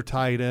the other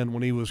tight end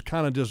when he was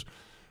kind of just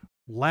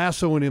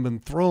lassoing him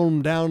and throwing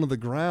him down to the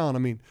ground. I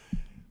mean,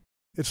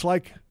 it's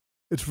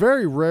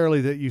very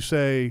rarely that you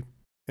say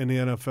in the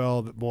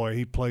NFL that, boy,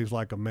 he plays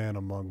like a man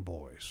among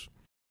boys.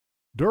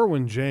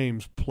 Derwin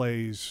James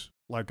plays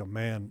like a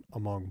man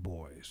among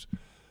boys.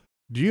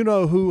 Do you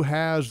know who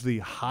has the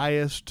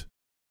highest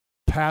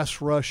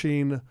pass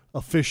rushing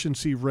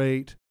efficiency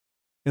rate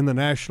in the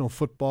National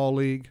Football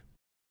League?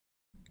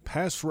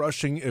 Pass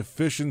rushing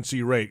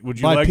efficiency rate.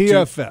 By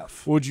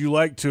PFF. Would you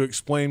like to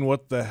explain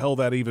what the hell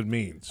that even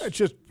means? It's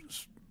just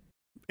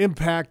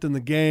impact in the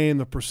game,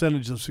 the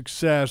percentage of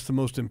success, the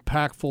most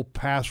impactful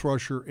pass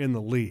rusher in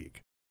the league.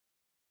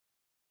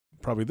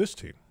 Probably this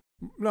team.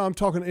 No, I'm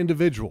talking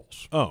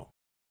individuals. Oh.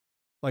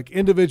 Like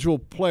individual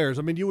players.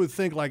 I mean, you would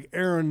think like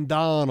Aaron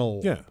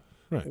Donald. Yeah,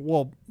 right.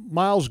 Well,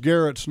 Myles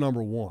Garrett's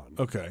number one.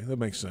 Okay, that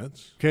makes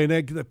sense. Okay,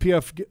 and the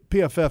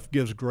PFF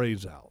gives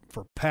grades out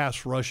for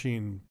pass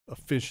rushing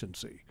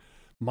efficiency.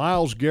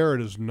 Myles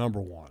Garrett is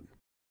number one,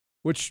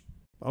 which,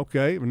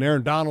 okay, and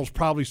Aaron Donald's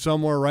probably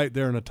somewhere right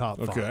there in the top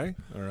 5. Okay,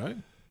 all right.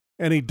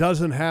 And he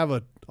doesn't have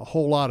a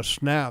whole lot of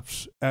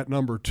snaps at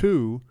number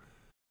 2,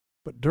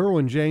 but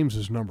Derwin James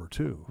is number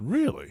 2.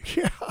 Really?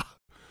 Yeah.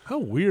 How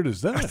weird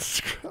is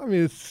that? I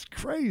mean, it's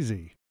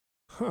crazy.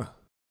 Huh.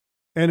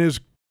 And his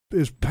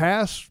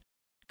pass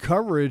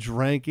coverage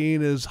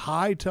ranking is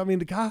high.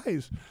 The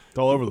guy's it's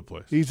all over the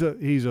place. He's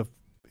a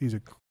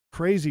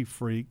crazy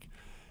freak.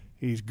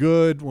 He's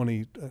good when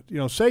he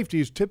safety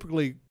is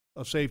typically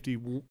a safety.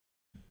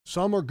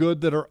 Some are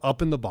good that are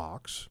up in the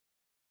box.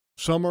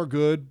 Some are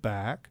good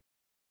back.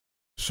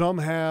 Some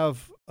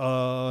have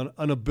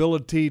an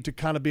ability to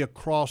kind of be a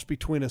cross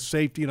between a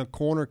safety and a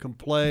corner, can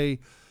play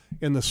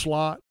in the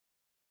slot.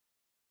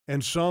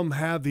 And some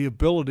have the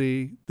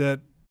ability that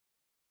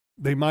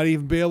they might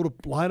even be able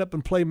to line up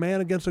and play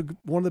man against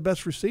one of the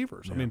best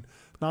receivers. Yeah. I mean,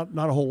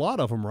 not a whole lot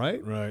of them,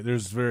 right? Right.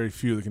 There's very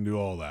few that can do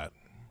all that.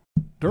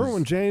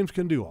 Derwin James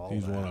can do all that.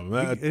 He's one of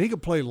them. And he can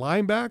play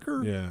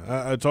linebacker.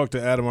 Yeah. I talked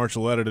to Adam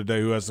Archuleta today,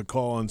 who has the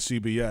call on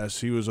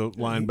CBS. He was a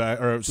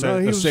linebacker, or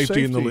a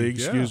safety in the league,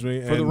 excuse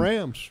me. For the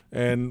Rams.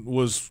 And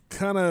was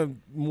kind of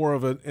more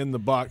of an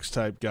in-the-box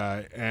type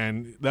guy.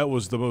 And that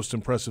was the most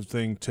impressive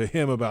thing to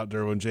him about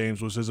Derwin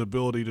James was his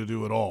ability to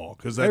do it all,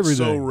 because that's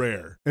Everything. So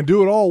rare. And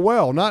do it all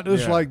well, not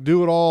just like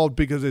do it all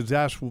because it's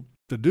asked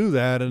to do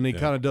that, and he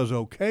kind of does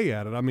okay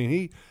at it. I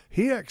mean,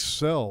 he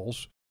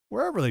excels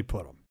wherever they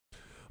put him.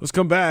 Let's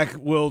come back.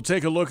 We'll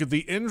take a look at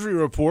the injury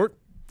report.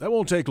 That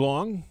won't take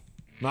long.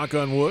 Knock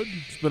on wood.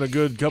 It's been a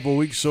good couple of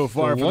weeks so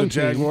far for the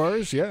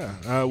Jaguars.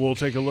 Yeah. We'll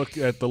take a look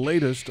at the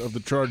latest of the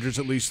Chargers,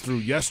 at least through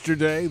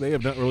yesterday. They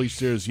have not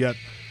released theirs yet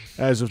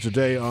as of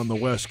today on the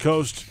West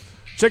Coast.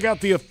 Check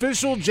out the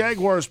official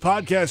Jaguars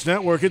Podcast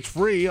Network. It's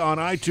free on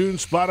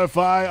iTunes,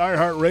 Spotify,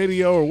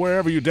 iHeartRadio, or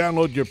wherever you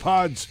download your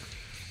pods.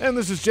 And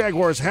this is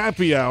Jaguars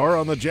Happy Hour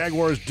on the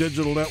Jaguars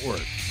Digital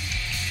Network.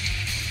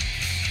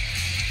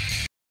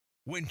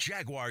 When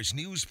Jaguars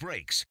news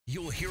breaks,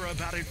 you'll hear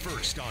about it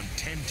first on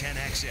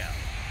 1010XL,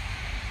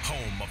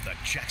 home of the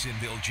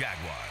Jacksonville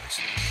Jaguars.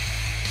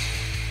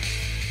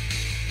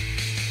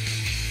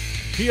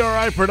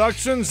 PRI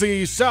Productions,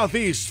 the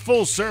Southeast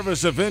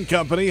full-service event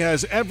company,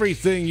 has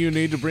everything you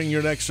need to bring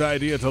your next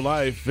idea to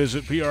life.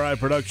 Visit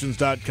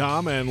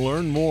PRIProductions.com and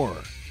learn more.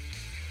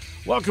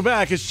 Welcome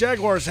back. It's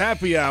Jaguars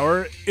Happy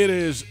Hour. It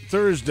is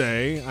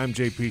Thursday. I'm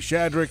JP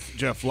Shadrick,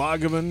 Jeff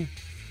Lageman.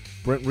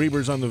 Brent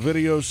Reber's on the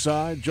video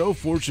side. Joe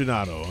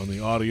Fortunato on the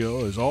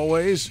audio, as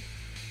always.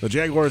 The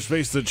Jaguars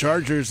face the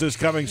Chargers this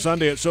coming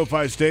Sunday at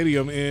SoFi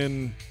Stadium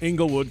in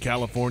Inglewood,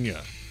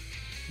 California.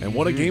 And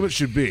what a game it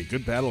should be.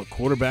 Good battle of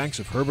quarterbacks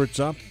if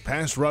Herbert's up.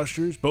 Pass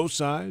rushers, both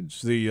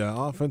sides. The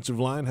offensive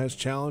line has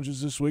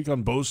challenges this week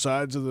on both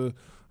sides of the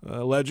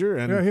ledger.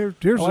 And I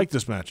like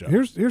this matchup.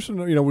 Here's some,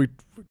 we're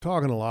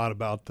talking a lot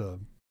about the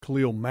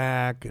Khalil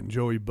Mack and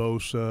Joey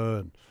Bosa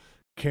and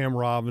Cam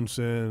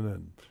Robinson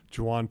and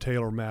Juwan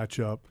Taylor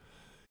matchup.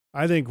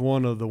 I think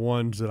one of the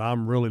ones that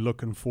I'm really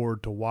looking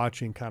forward to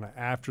watching kind of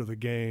after the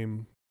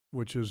game,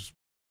 which is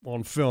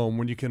on film,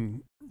 when you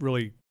can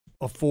really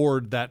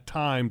afford that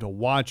time to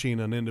watching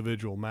an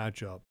individual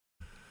matchup,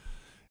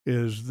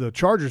 is the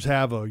Chargers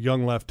have a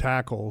young left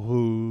tackle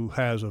who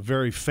has a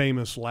very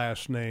famous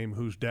last name,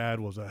 whose dad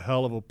was a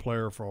hell of a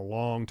player for a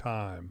long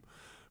time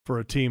for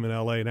a team in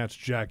L.A., and that's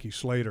Jackie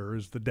Slater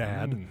is the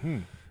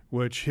dad,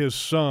 which his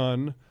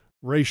son,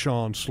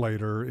 Rashawn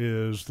Slater,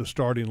 is the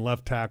starting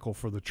left tackle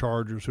for the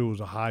Chargers, who was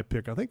a high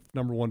pick, I think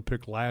 #1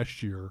 pick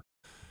last year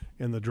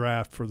in the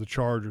draft for the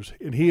Chargers,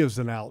 and he is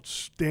an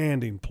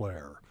outstanding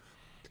player.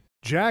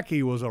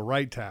 Jackie was a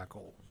right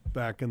tackle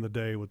back in the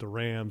day with the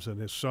Rams,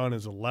 and his son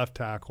is a left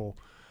tackle.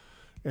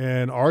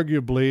 And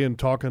arguably, in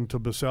talking to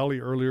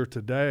Baselli earlier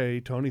today,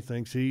 Tony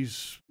thinks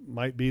he's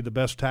might be the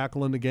best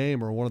tackle in the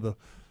game, or one of the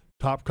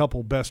top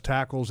couple best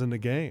tackles in the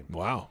game.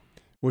 Wow.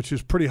 Which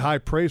is pretty high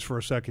praise for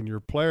a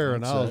second-year player.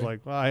 And I was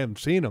like, well, I haven't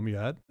seen him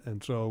yet.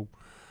 And so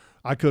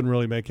I couldn't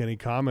really make any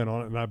comment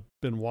on it. And I've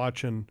been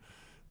watching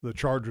the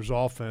Chargers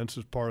offense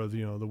as part of,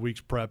 the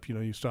week's prep.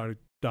 You started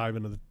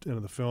diving into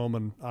the film,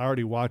 and I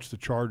already watched the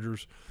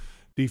Chargers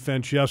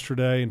defense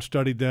yesterday and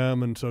studied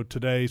them, and so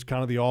today's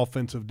kind of the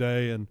offensive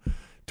day. And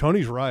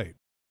Tony's right.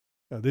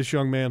 This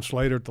young man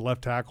Slater at the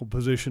left tackle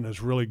position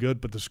is really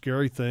good, but the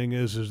scary thing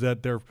is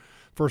that their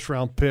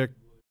first-round pick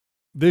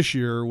this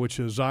year, which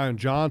is Zion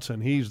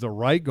Johnson, he's the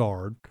right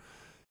guard.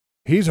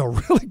 He's a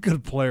really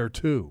good player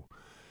too.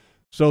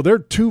 So their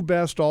two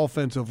best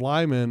offensive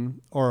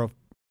linemen are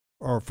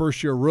a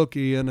first-year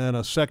rookie and then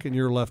a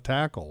second-year left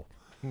tackle.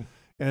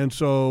 And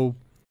so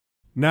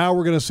now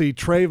we're going to see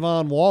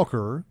Trayvon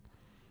Walker,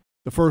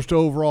 the first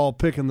overall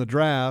pick in the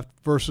draft,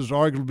 versus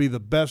arguably the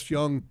best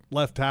young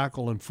left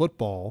tackle in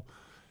football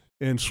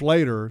in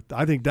Slater.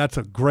 I think that's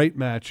a great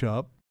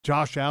matchup.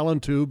 Josh Allen,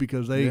 too,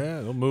 because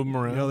they'll move him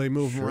around. They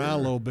move him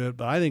around a little bit.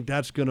 But I think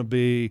that's going to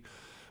be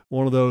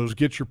one of those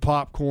get your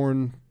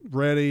popcorn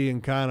ready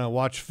and kind of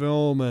watch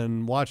film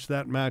and watch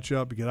that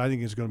matchup, because I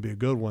think it's going to be a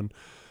good one.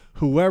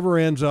 Whoever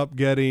ends up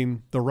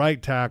getting the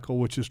right tackle,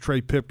 which is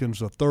Trey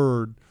Pipkins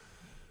III,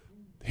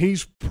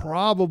 he's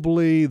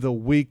probably the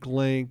weak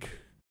link.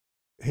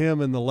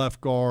 Him and the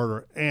left guard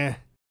are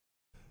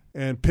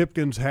And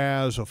Pipkins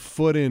has a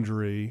foot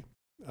injury.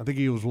 I think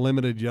he was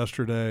limited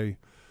yesterday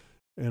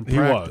in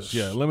practice. He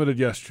was, limited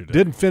yesterday.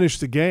 Didn't finish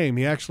the game.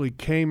 He actually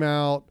came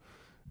out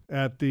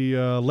at the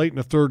late in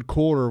the third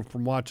quarter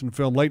from watching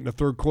film. Late in the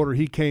third quarter,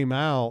 he came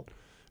out,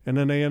 and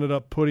then they ended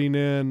up putting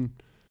in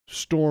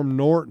Storm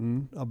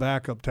Norton, a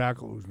backup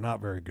tackle who's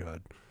not very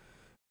good.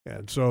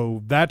 And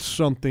so that's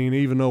something,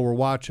 even though we're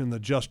watching the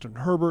Justin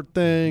Herbert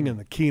thing and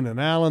the Keenan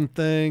Allen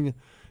thing,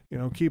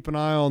 keep an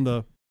eye on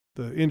the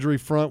injury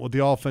front with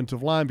the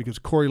offensive line, because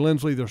Corey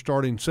Linsley, their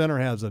starting center,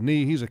 has a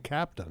knee. He's a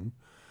captain.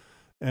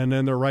 And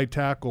then their right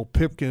tackle,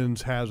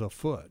 Pipkins, has a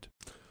foot.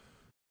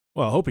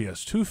 Well, I hope he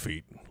has 2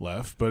 feet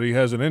left, but he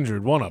has an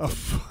injured one of them. A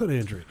foot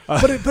injury.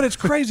 But it's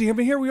crazy. I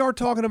mean, here we are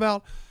talking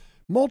about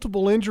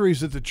multiple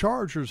injuries that the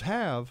Chargers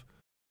have,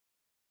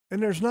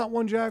 and there's not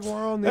one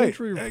Jaguar on the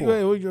injury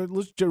report.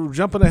 Let's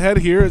jumping ahead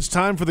here. It's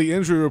time for the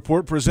injury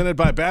report presented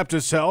by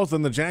Baptist Health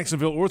and the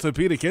Jacksonville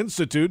Orthopedic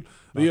Institute,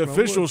 the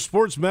official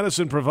sports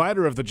medicine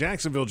provider of the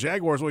Jacksonville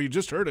Jaguars. Well, you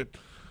just heard it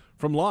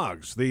from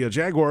Logs. The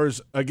Jaguars,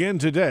 again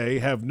today,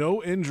 have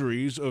no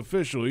injuries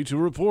officially to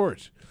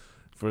report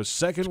for a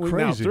second week,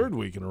 now third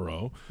week in a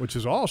row. Which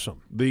is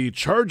awesome. The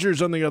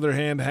Chargers, on the other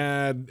hand,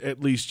 had,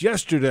 at least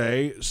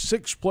yesterday,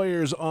 6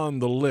 players on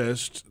the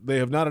list. They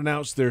have not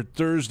announced their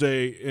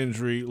Thursday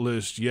injury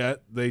list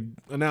yet. They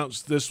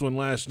announced this one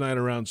last night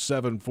around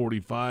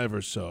 7:45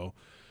 or so.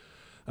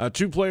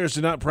 2 players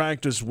did not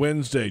practice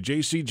Wednesday.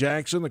 J.C.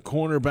 Jackson, the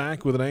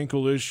cornerback, with an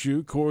ankle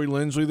issue. Corey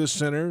Linsley, the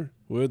center,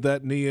 with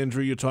that knee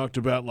injury you talked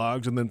about,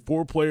 Logs. And then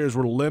 4 players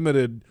were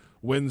limited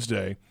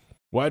Wednesday.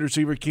 Wide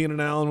receiver Keenan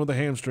Allen with a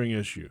hamstring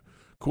issue.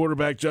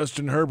 Quarterback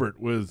Justin Herbert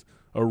with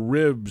a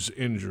ribs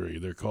injury,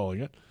 they're calling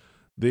it.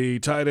 The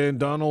tight end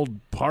Donald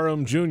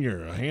Parham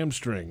Jr., a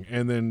hamstring.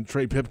 And then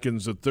Trey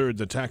Pipkins III,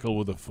 the tackle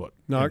with a foot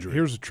injury.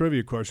 Here's a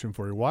trivia question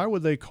for you. Why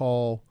would they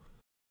call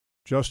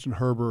Justin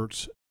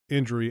Herbert's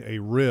injury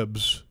a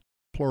ribs,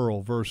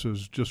 plural,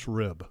 versus just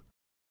rib?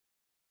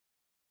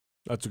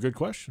 That's a good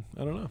question.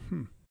 I don't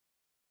know.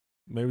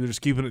 Maybe they're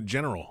just keeping it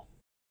general.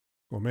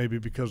 Or maybe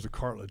because the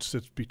cartilage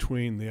sits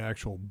between the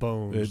actual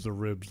bones, the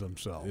ribs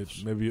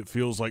themselves. Maybe it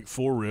feels like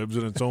 4 ribs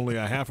and it's only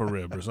a half a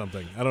rib or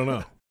something. I don't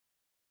know.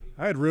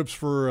 I had ribs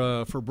for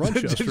brunch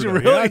Did yesterday. you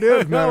really? Yeah, I did,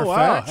 as a matter Oh, of wow.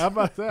 fact. How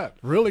about that?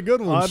 Really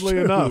good ones, Oddly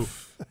too.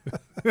 enough.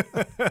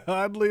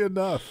 Oddly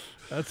enough.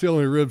 That's the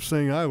only ribs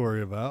thing I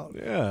worry about.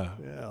 Yeah.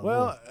 Yeah,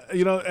 Well,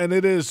 and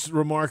it is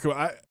remarkable.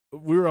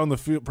 We were on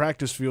the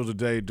practice field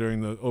today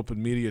during the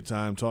open media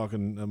time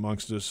talking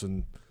amongst us,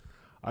 and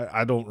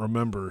I don't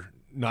remember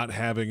not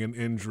having an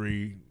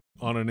injury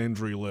on an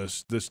injury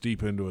list this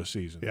deep into a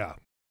season. Yeah.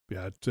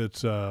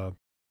 It's and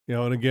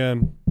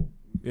again,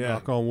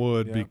 knock on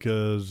wood,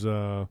 because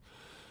you're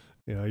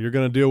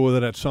going to deal with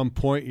it at some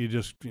point. You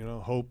just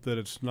hope that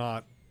it's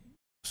not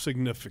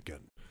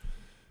significant.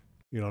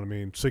 You know what I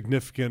mean?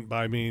 Significant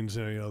by means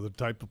the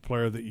type of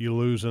player that you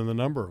lose and the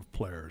number of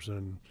players,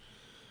 and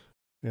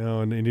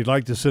and you'd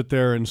like to sit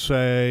there and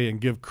say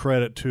and give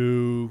credit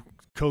to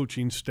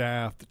coaching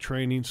staff, the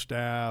training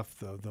staff,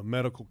 the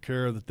medical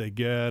care that they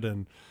get,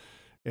 and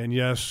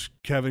yes,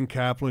 Kevin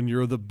Kaplan,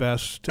 you're the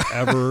best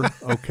ever,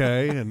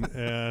 okay, and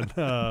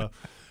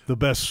the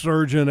best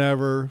surgeon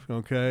ever,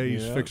 okay.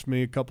 He's fixed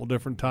me a couple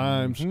different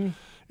times,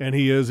 and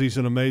he's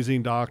an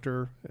amazing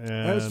doctor.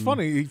 And it's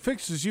funny, he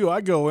fixes you. I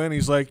go in,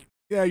 he's like,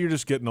 "Yeah, you're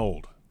just getting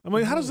old." I'm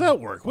like, "How does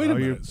that work?" Wait a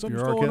minute,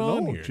 something's going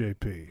on old, here,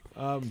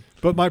 JP.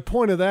 But my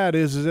point of that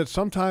is that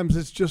sometimes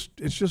it's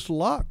just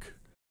luck.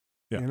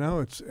 Yeah.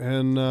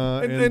 And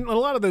a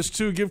lot of this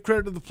too. Give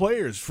credit to the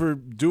players for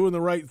doing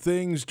the right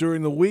things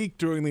during the week,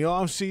 during the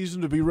off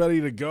season to be ready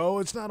to go.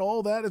 It's not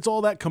all that; it's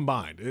all that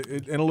combined,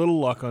 and a little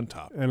luck on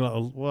top. And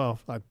all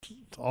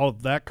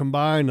of that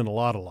combined and a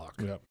lot of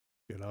luck. Yeah.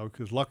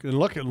 Because luck and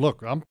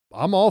look,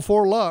 I'm all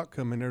for luck.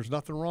 I mean, there's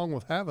nothing wrong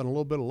with having a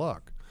little bit of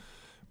luck,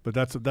 but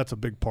that's a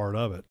big part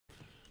of it.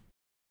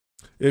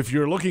 If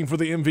you're looking for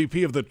the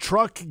MVP of the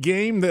truck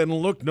game, then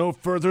look no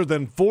further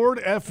than Ford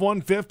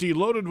F-150,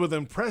 loaded with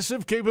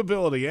impressive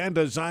capability and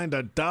designed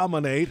to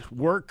dominate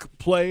work,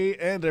 play,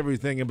 and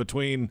everything in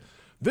between.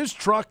 This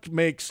truck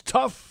makes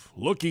tough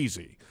look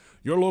easy.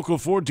 Your local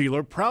Ford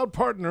dealer, proud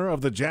partner of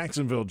the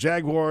Jacksonville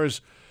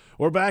Jaguars.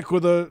 We're back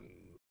with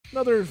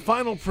another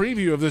final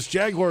preview of this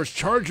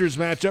Jaguars-Chargers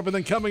matchup, and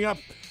then coming up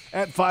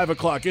at 5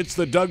 o'clock, it's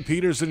the Doug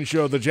Peterson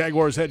Show. The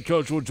Jaguars head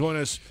coach will join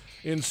us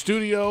in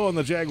studio on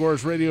the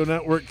Jaguars Radio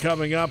Network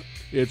coming up.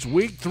 It's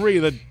week 3,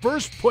 the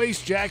first-place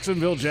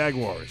Jacksonville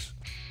Jaguars.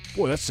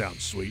 Boy, that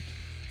sounds sweet.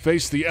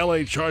 Face the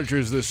L.A.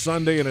 Chargers this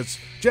Sunday, and it's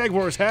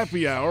Jaguars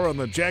Happy Hour on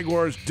the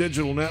Jaguars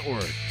Digital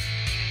Network.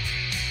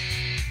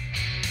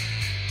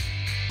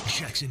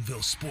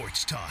 Jacksonville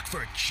Sports Talk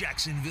for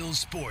Jacksonville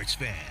sports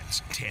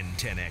fans.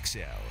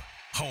 1010XL,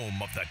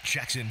 home of the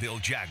Jacksonville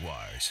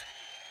Jaguars.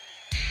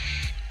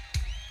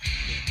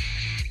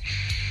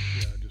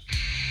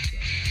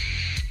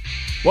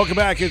 Welcome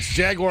back. It's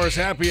Jaguars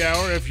Happy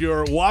Hour. If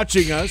you're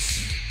watching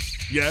us,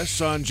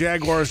 yes, on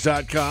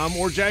Jaguars.com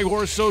or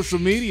Jaguars social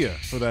media,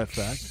 for that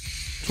fact,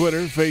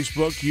 Twitter,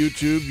 Facebook,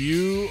 YouTube,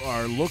 you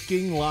are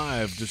looking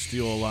live, to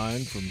steal a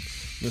line from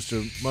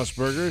Mr.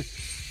 Musburger,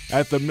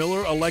 at the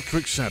Miller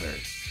Electric Center.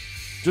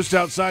 Just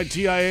outside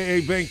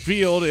TIAA Bank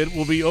Field, it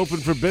will be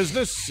open for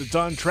business. It's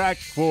on track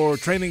for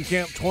Training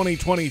Camp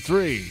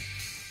 2023.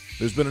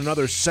 There's been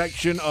another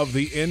section of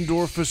the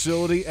indoor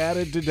facility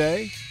added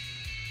today.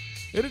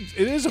 It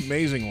is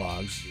amazing,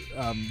 Logs,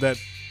 that,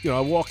 I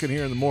walk in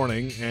here in the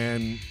morning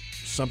and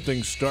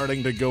something's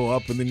starting to go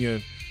up, and then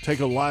you take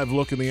a live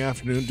look in the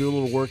afternoon, do a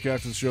little work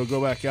after the show,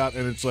 go back out,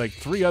 and it's like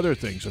 3 other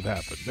things have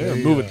happened. They're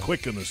moving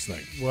quick in this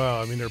thing.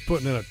 Well, I mean, they're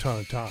putting in a ton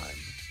of time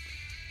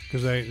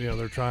because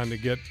they're trying to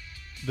get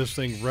this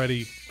thing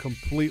ready,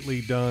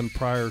 completely done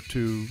prior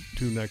to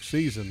next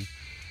season.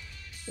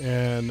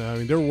 And, I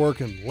mean, they're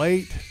working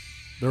late.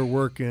 They're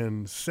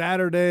working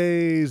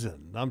Saturdays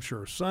and I'm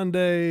sure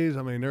Sundays.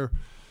 I mean, they're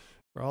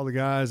all the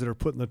guys that are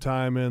putting the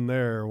time in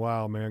there.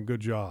 Wow, man,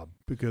 good job,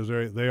 because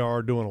they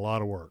are doing a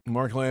lot of work.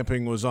 Mark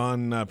Lamping was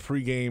on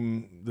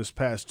pregame this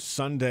past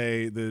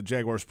Sunday, the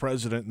Jaguars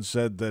president, and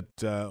said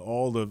that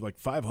all the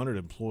 500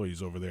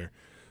 employees over there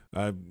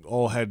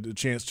all had a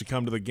chance to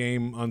come to the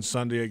game on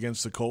Sunday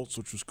against the Colts,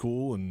 which was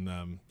cool.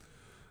 And,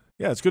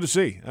 it's good to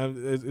see.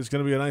 It's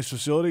going to be a nice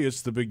facility.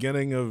 It's the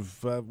beginning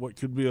of what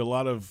could be a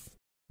lot of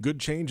good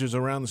changes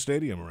around the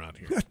stadium around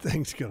here. That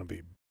thing's going to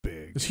be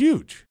big. It's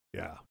huge.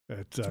 Yeah.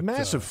 It's a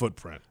massive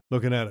footprint.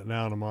 Looking at it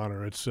now on the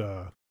monitor,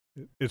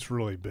 it's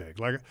really big.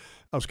 Like,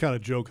 I was kind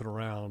of joking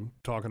around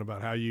talking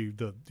about how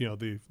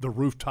the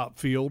rooftop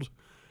field.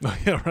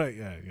 Yeah, right.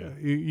 Yeah.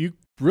 You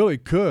really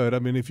could. I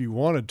mean, if you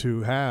wanted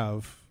to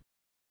have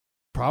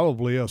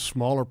probably a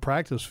smaller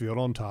practice field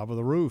on top of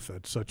the roof.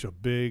 It's such a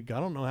big, I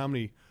don't know how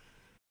many,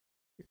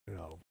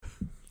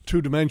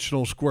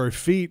 2-dimensional square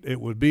feet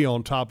it would be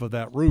on top of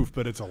that roof,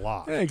 but it's a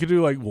lot. Yeah, you could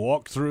do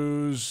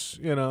walkthroughs,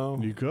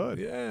 You could.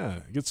 Yeah,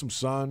 get some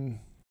sun.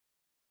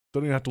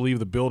 Don't even have to leave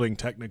the building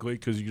technically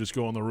because you just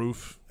go on the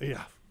roof.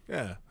 Yeah.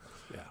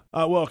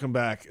 Welcome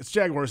back. It's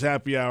Jaguars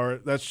Happy Hour.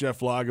 That's Jeff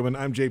Lageman.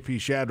 I'm JP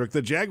Shadrick.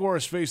 The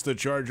Jaguars face the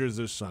Chargers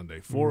this Sunday,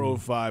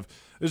 4:05.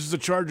 This is the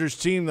Chargers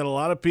team that a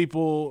lot of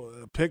people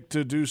picked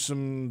to do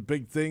some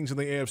big things in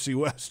the AFC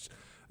West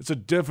It's a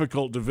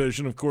difficult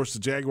division. Of course, the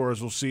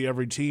Jaguars will see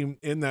every team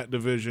in that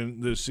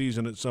division this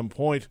season at some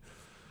point.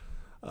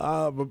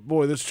 But,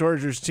 boy, this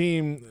Chargers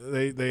team,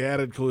 they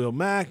added Khalil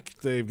Mack.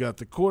 They've got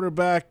the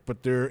quarterback,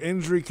 but their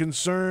injury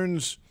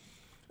concerns,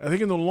 I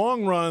think in the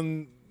long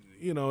run,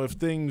 if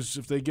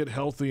they get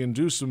healthy and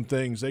do some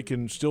things, they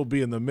can still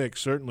be in the mix,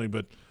 certainly.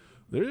 But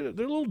they're a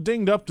little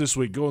dinged up this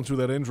week going through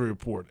that injury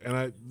report.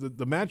 And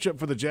the matchup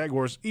for the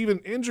Jaguars, even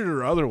injured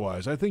or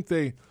otherwise, I think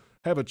they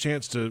have a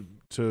chance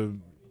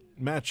to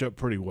match up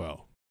pretty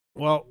well.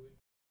 Well,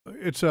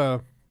 it's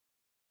the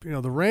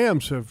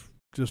Rams have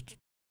just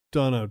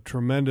done a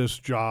tremendous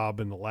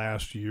job in the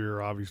last year,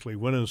 obviously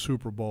winning a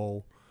Super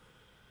Bowl.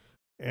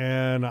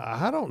 And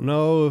I don't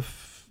know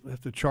if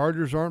the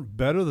Chargers aren't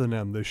better than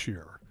them this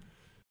year.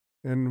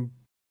 And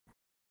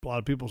a lot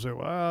of people say,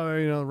 well,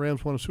 the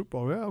Rams won a Super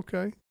Bowl. Yeah,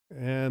 okay.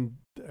 And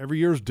every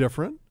year is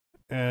different.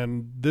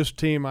 And this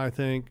team, I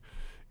think,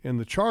 and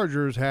the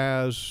Chargers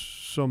has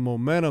some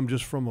momentum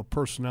just from a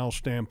personnel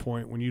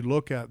standpoint. When you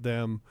look at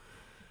them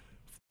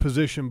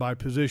position by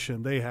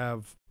position, they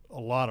have a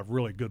lot of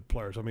really good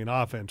players. I mean,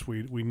 offense,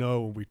 we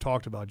know, we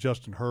talked about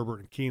Justin Herbert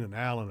and Keenan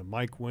Allen and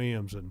Mike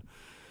Williams and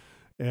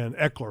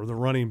Eckler, the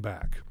running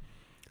back.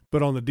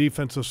 But on the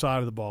defensive side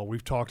of the ball,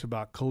 we've talked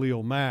about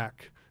Khalil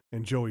Mack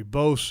and Joey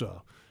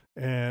Bosa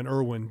and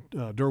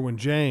Derwin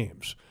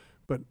James.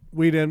 But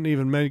we didn't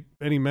even make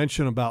any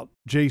mention about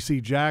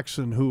J.C.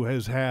 Jackson, who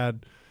has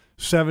had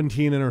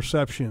 17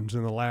 interceptions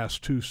in the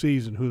last 2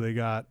 seasons, who they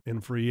got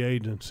in free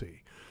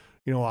agency.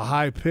 A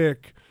high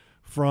pick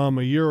from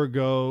a year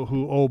ago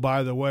who, oh,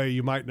 by the way,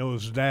 you might know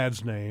his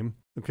dad's name,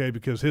 okay,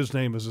 because his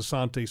name is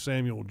Asante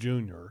Samuel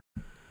Jr.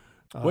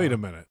 Wait a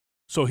minute.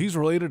 So he's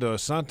related to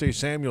Asante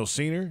Samuel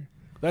Sr.?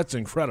 That's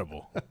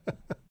incredible.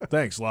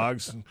 Thanks,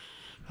 Logs.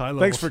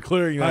 Thanks for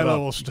clearing that up.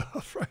 High-level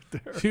stuff right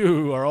there.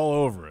 You are all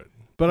over it.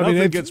 But Nothing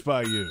it gets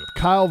by you.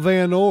 Kyle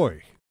Van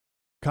Noy.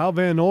 Kyle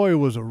Van Noy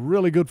was a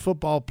really good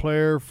football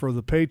player for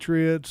the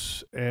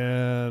Patriots,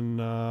 and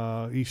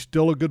he's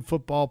still a good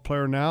football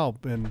player now.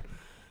 And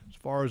as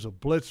far as a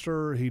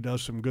blitzer, he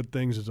does some good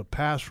things as a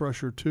pass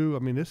rusher too. I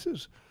mean, this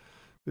is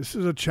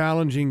a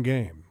challenging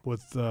game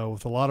with a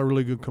lot of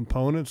really good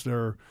components.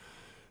 Their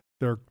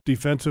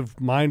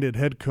defensive-minded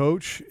head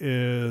coach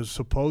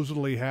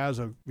supposedly has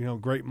a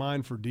great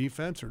mind for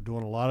defense. They're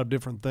doing a lot of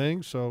different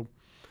things, so.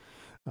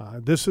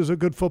 This is a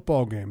good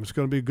football game. It's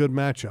going to be a good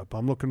matchup.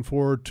 I'm looking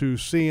forward to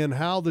seeing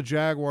how the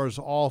Jaguars'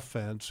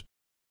 offense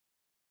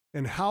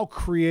and how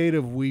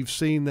creative we've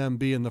seen them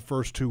be in the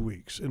first 2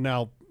 weeks. And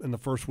now in the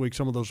first week,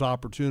 some of those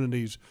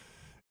opportunities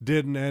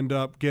didn't end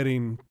up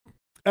getting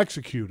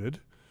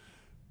executed.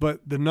 But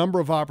the number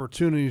of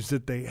opportunities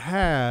that they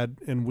had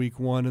in week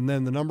 1 and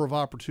then the number of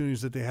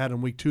opportunities that they had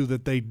in week 2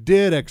 that they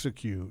did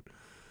execute,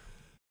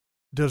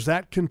 does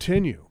that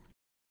continue?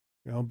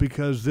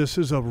 Because this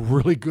is a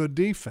really good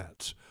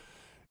defense.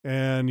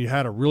 And you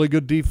had a really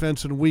good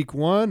defense in week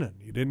 1,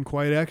 and you didn't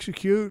quite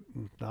execute.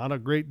 Not a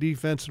great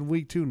defense in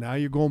week 2. Now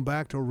you're going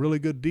back to a really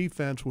good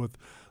defense with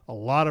a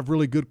lot of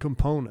really good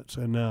components.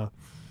 And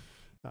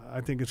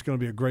I think it's going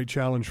to be a great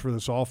challenge for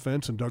this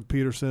offense and Doug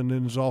Peterson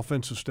and his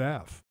offensive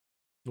staff.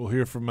 We'll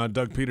hear from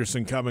Doug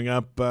Peterson coming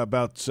up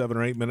about 7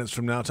 or 8 minutes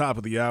from now, top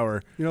of the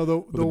hour. The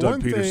Doug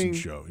one Peterson thing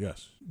show,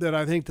 yes, that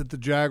I think that the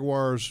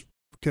Jaguars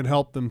can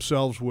help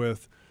themselves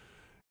with,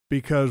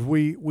 because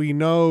we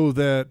know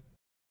that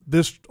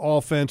this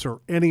offense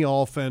or any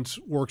offense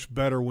works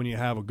better when you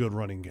have a good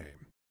running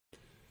game.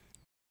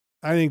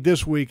 I think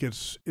this week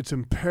it's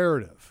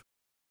imperative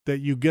that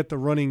you get the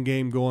running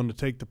game going to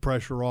take the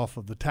pressure off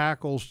of the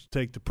tackles, to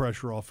take the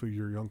pressure off of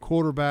your young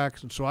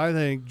quarterbacks. And so I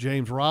think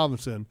James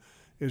Robinson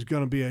is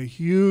going to be a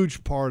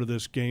huge part of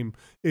this game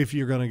if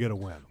you're going to get a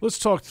win. Let's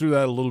talk through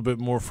that a little bit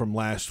more from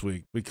last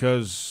week,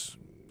 because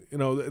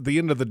at the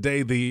end of the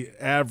day, the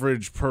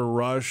average per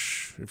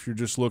rush, if you're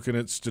just looking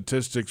at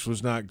statistics,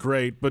 was not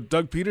great. But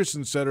Doug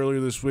Peterson said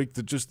earlier this week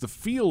that just the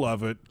feel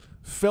of it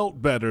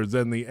felt better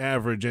than the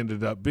average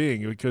ended up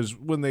being, because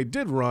when they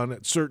did run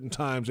at certain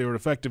times, they were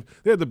effective.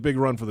 They had the big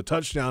run for the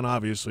touchdown,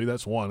 obviously.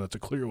 That's one. That's a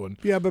clear one.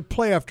 Yeah, but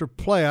play after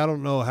play, I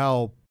don't know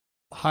how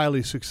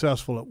highly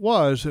successful it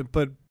was,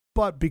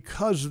 but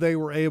because they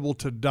were able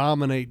to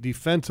dominate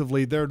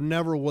defensively, there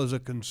never was a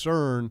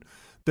concern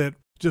that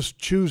just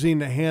choosing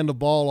to hand the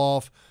ball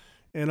off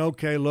and,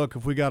 okay, look,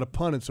 if we got a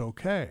punt, it's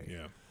okay.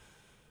 Yeah.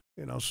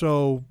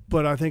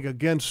 But I think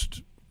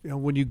against,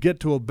 when you get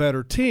to a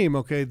better team,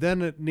 okay,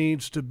 then it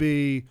needs to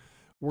be,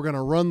 we're going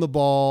to run the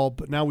ball,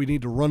 but now we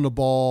need to run the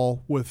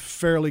ball with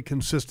fairly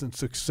consistent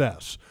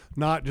success,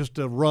 not just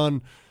to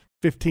run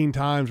 15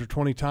 times or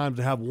 20 times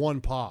to have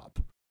one pop.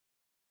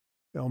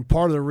 And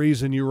part of the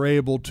reason you were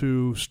able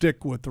to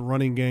stick with the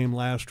running game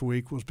last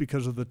week was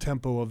because of the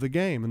tempo of the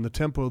game. And the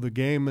tempo of the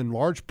game, in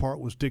large part,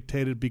 was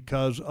dictated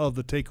because of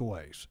the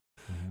takeaways,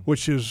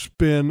 which has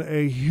been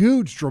a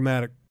huge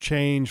dramatic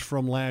change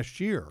from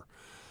last year.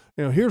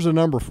 Here's a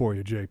number for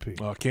you,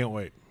 JP. I can't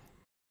wait.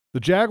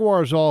 The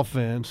Jaguars'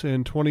 offense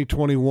in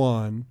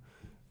 2021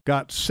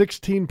 got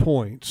 16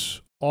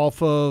 points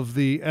off of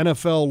the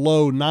NFL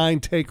low 9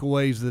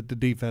 takeaways that the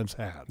defense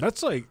had.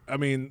 That's the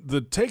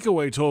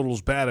takeaway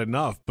total's bad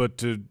enough, but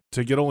to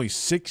get only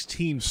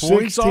 16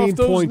 points off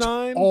those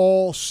 9?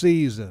 All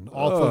season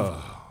off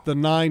of the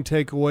 9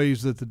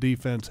 takeaways that the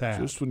defense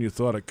had. Just when you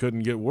thought it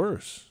couldn't get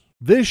worse.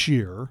 This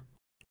year,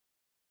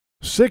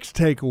 6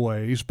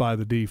 takeaways by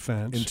the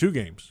defense. In 2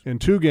 games. In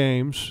 2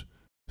 games,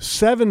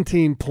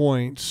 17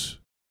 points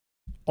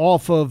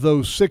off of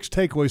those 6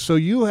 takeaways. So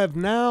you have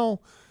now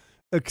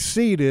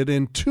exceeded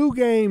in 2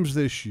 games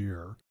this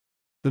year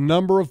the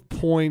number of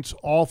points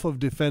off of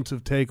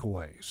defensive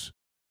takeaways.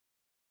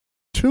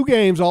 2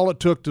 games, all it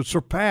took to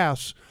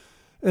surpass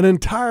an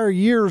entire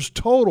year's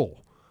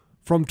total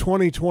from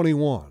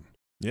 2021.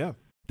 Yeah.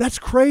 That's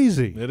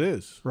crazy. It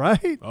is.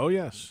 Right? Oh,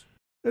 yes.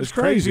 It's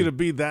crazy to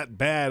be that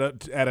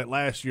bad at it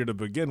last year to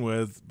begin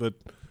with, but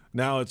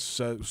now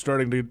it's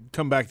starting to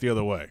come back the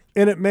other way.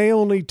 And it may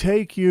only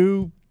take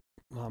you,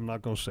 I'm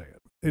not going to say it.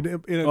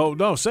 Oh,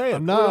 no, say it.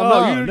 You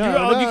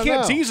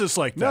can't tease us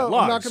like that. No,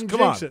 I'm not going to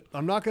jinx it.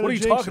 I'm not going to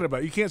jinx it. What are you talking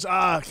about? You can't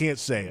I can't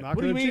say it. What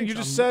do you mean? You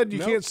just said you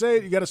can't say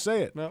it. You got to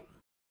say it. No.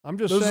 I'm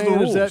just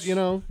saying is that, you're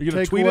going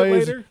to tweet it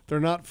later? They're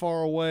not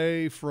far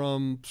away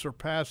from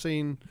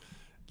surpassing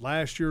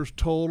last year's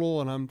total,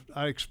 and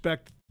I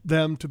expect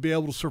them to be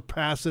able to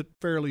surpass it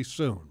fairly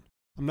soon.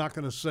 I'm not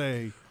going to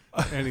say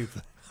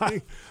anything.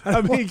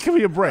 I mean, give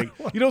me a break.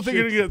 You don't think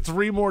you're going to get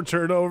 3 more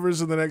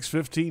turnovers in the next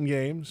 15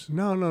 games?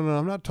 No.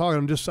 I'm not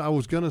talking. I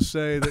was going to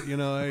say that,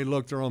 hey,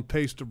 look, they're on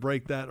pace to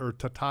break that or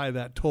to tie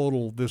that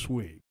total this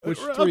week. Which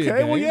 3 okay, a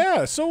game. Well,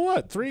 yeah. So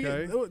what? 3.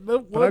 Okay.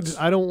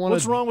 I don't want.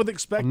 What's wrong with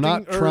expecting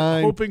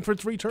or hoping for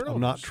 3 turnovers?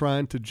 I'm not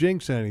trying to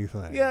jinx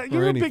anything. Yeah,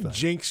 you're a big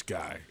jinx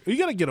guy. You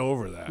got to get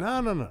over that.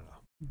 No.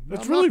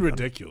 That's really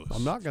ridiculous.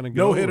 I'm not going to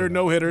go.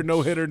 No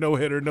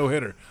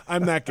hitter.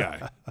 I'm that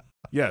guy.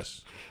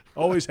 Yes.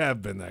 Always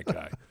have been that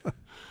guy.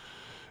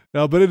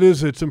 No, but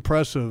it's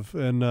impressive,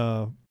 and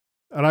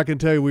I can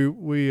tell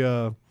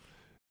you,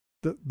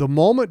 the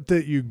moment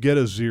that you get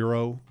a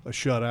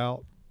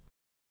shutout,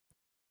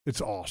 it's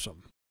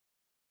awesome.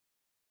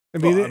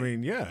 But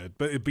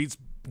it beats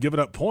giving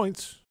up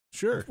points.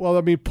 Sure. Well,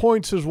 I mean,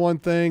 points is one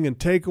thing, and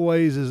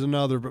takeaways is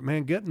another. But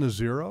man, getting a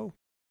 0.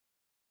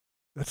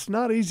 That's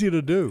not easy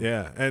to do.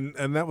 Yeah, and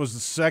that was the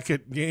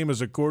second game as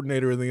a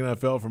coordinator in the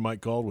NFL for Mike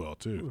Caldwell,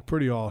 too.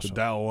 Pretty awesome. To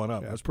dial one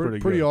up. Yeah, that's pretty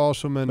good.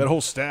 Awesome. And that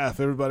whole staff,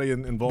 everybody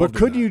involved But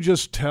could you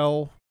just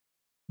tell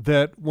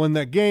that when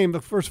that game,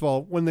 first of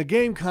all, when the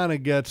game kind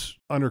of gets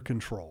under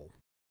control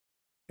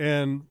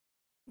and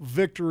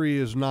victory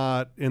is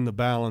not in the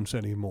balance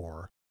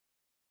anymore,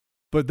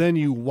 but then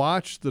you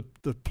watch the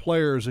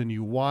players and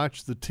you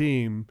watch the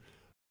team,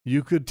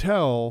 you could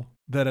tell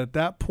that at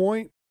that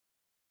point,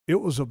 it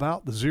was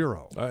about the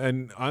 0.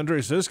 And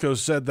Andre Cisco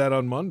said that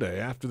on Monday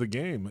after the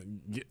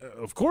game.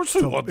 Of course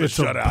we want the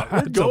shutout.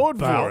 We're going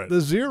for it.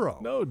 The 0.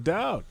 No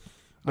doubt.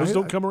 Those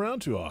don't come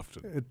around too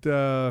often.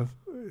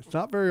 It's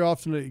not very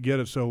often that you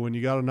get it, so when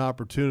you got an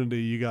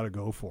opportunity, you got to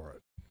go for it.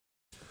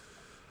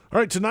 All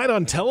right, tonight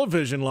on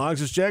television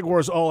logs, it's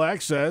Jaguars All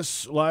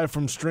Access, live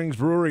from Strings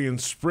Brewery in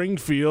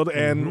Springfield.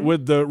 And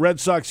with the Red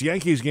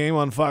Sox-Yankees game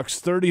on Fox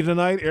 30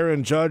 tonight,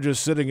 Aaron Judge is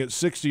sitting at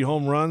 60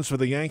 home runs for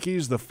the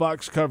Yankees. The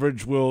Fox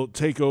coverage will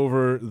take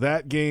over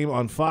that game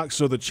on Fox,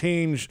 so the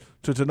change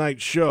to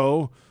tonight's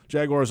show,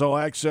 Jaguars All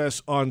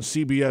Access on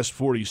CBS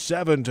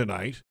 47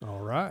 tonight.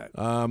 All right.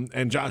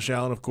 And Josh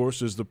Allen, of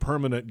course, is the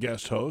permanent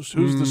guest host.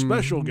 Who's the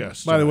special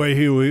guest by the way,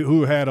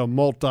 who had a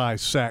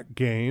multi-sack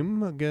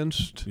game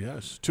against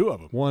 2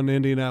 of them. One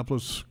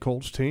Indianapolis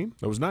Colts team.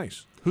 That was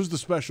nice. Who's the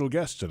special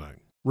guest tonight?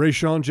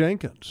 Rayshon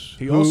Jenkins.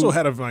 He also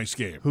had a nice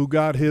game. Who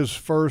got his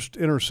first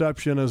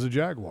interception as a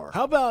Jaguar.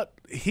 How about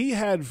he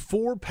had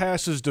 4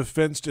 passes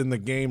defensed in the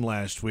game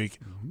last week.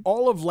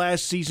 All of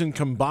last season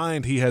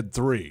combined, he had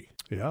 3.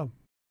 Yeah.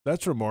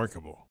 That's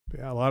remarkable.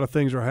 Yeah, a lot of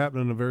things are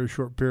happening in a very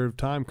short period of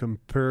time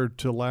compared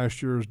to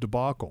last year's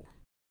debacle.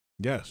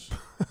 Yes.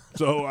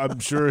 So I'm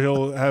sure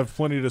he'll have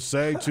plenty to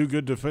say. 2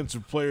 good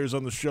defensive players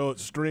on the show at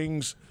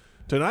Strings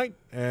tonight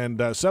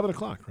and 7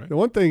 o'clock, right? The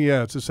one thing,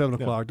 it's at 7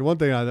 o'clock. The one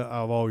thing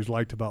I've always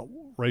liked about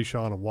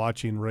Rayshon and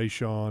watching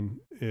Rayshon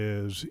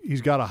is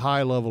he's got a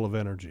high level of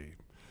energy.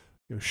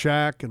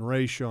 Shaq and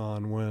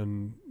Rayshon,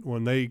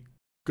 when they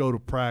go to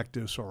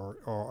practice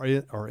or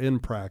in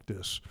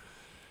practice,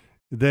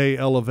 they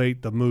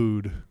elevate the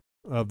mood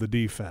of the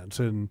defense.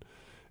 And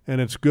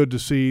it's good to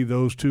see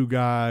those 2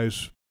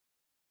 guys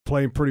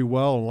playing pretty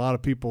well. And a lot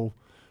of people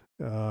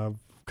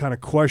kind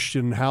of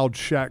question how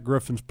Shaq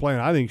Griffin's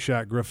playing. I think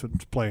Shaq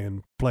Griffin's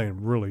playing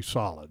really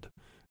solid.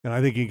 And I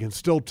think he can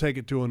still take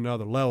it to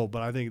another level,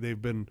 but I think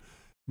they've been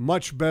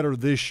much better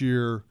this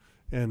year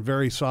and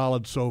very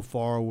solid so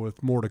far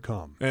with more to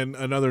come. And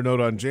another note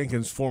on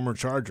Jenkins, former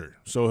Charger.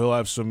 So he'll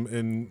have some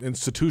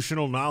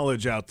institutional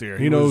knowledge out there.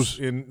 He knows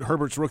in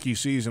Herbert's rookie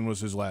season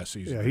was his last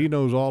season. Yeah, he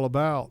knows all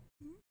about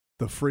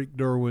the freak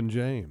Derwin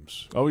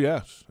James. Oh,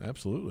 yes.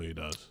 Absolutely he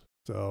does.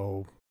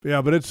 So,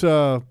 yeah, but it's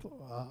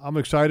I'm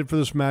excited for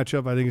this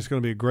matchup. I think it's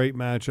going to be a great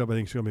matchup. I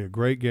think it's going to be a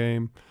great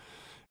game.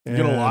 You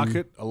going to lock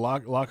it?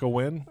 Lock a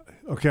win?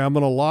 Okay, I'm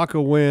going to lock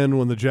a win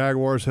when the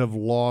Jaguars have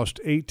lost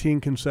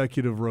 18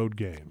 consecutive road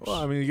games. Well,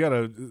 I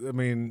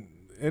mean,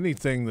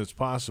 anything that's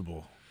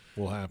possible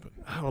will happen.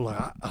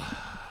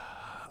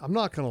 I'm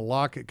not going to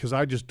lock it because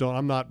I just don't.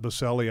 I'm not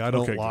Baselli. I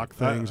don't lock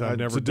things. I've never done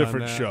that. It's a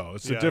different show.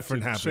 It's a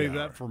different happy Save hour.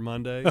 that for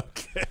Monday.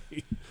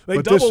 Okay.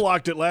 They double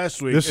locked it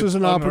last week. This is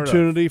an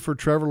opportunity for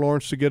Trevor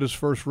Lawrence to get his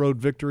first road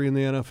victory in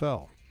the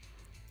NFL,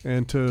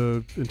 and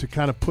to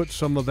kind of put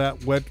some of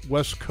that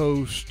West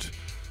Coast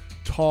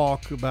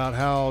talk about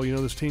how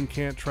this team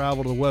can't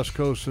travel to the West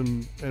Coast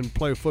and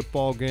play a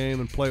football game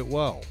and play it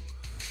well,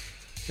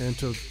 and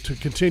to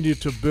continue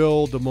to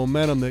build the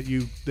momentum that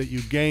you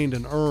gained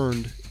and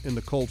earned in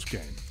the Colts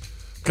game.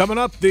 Coming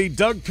up, the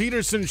Doug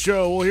Peterson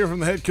Show. We'll hear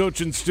from the head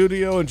coach in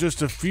studio in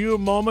just a few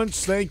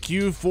moments. Thank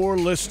you for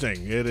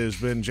listening. It has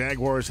been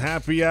Jaguars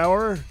Happy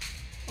Hour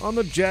on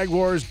the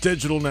Jaguars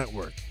Digital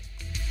Network.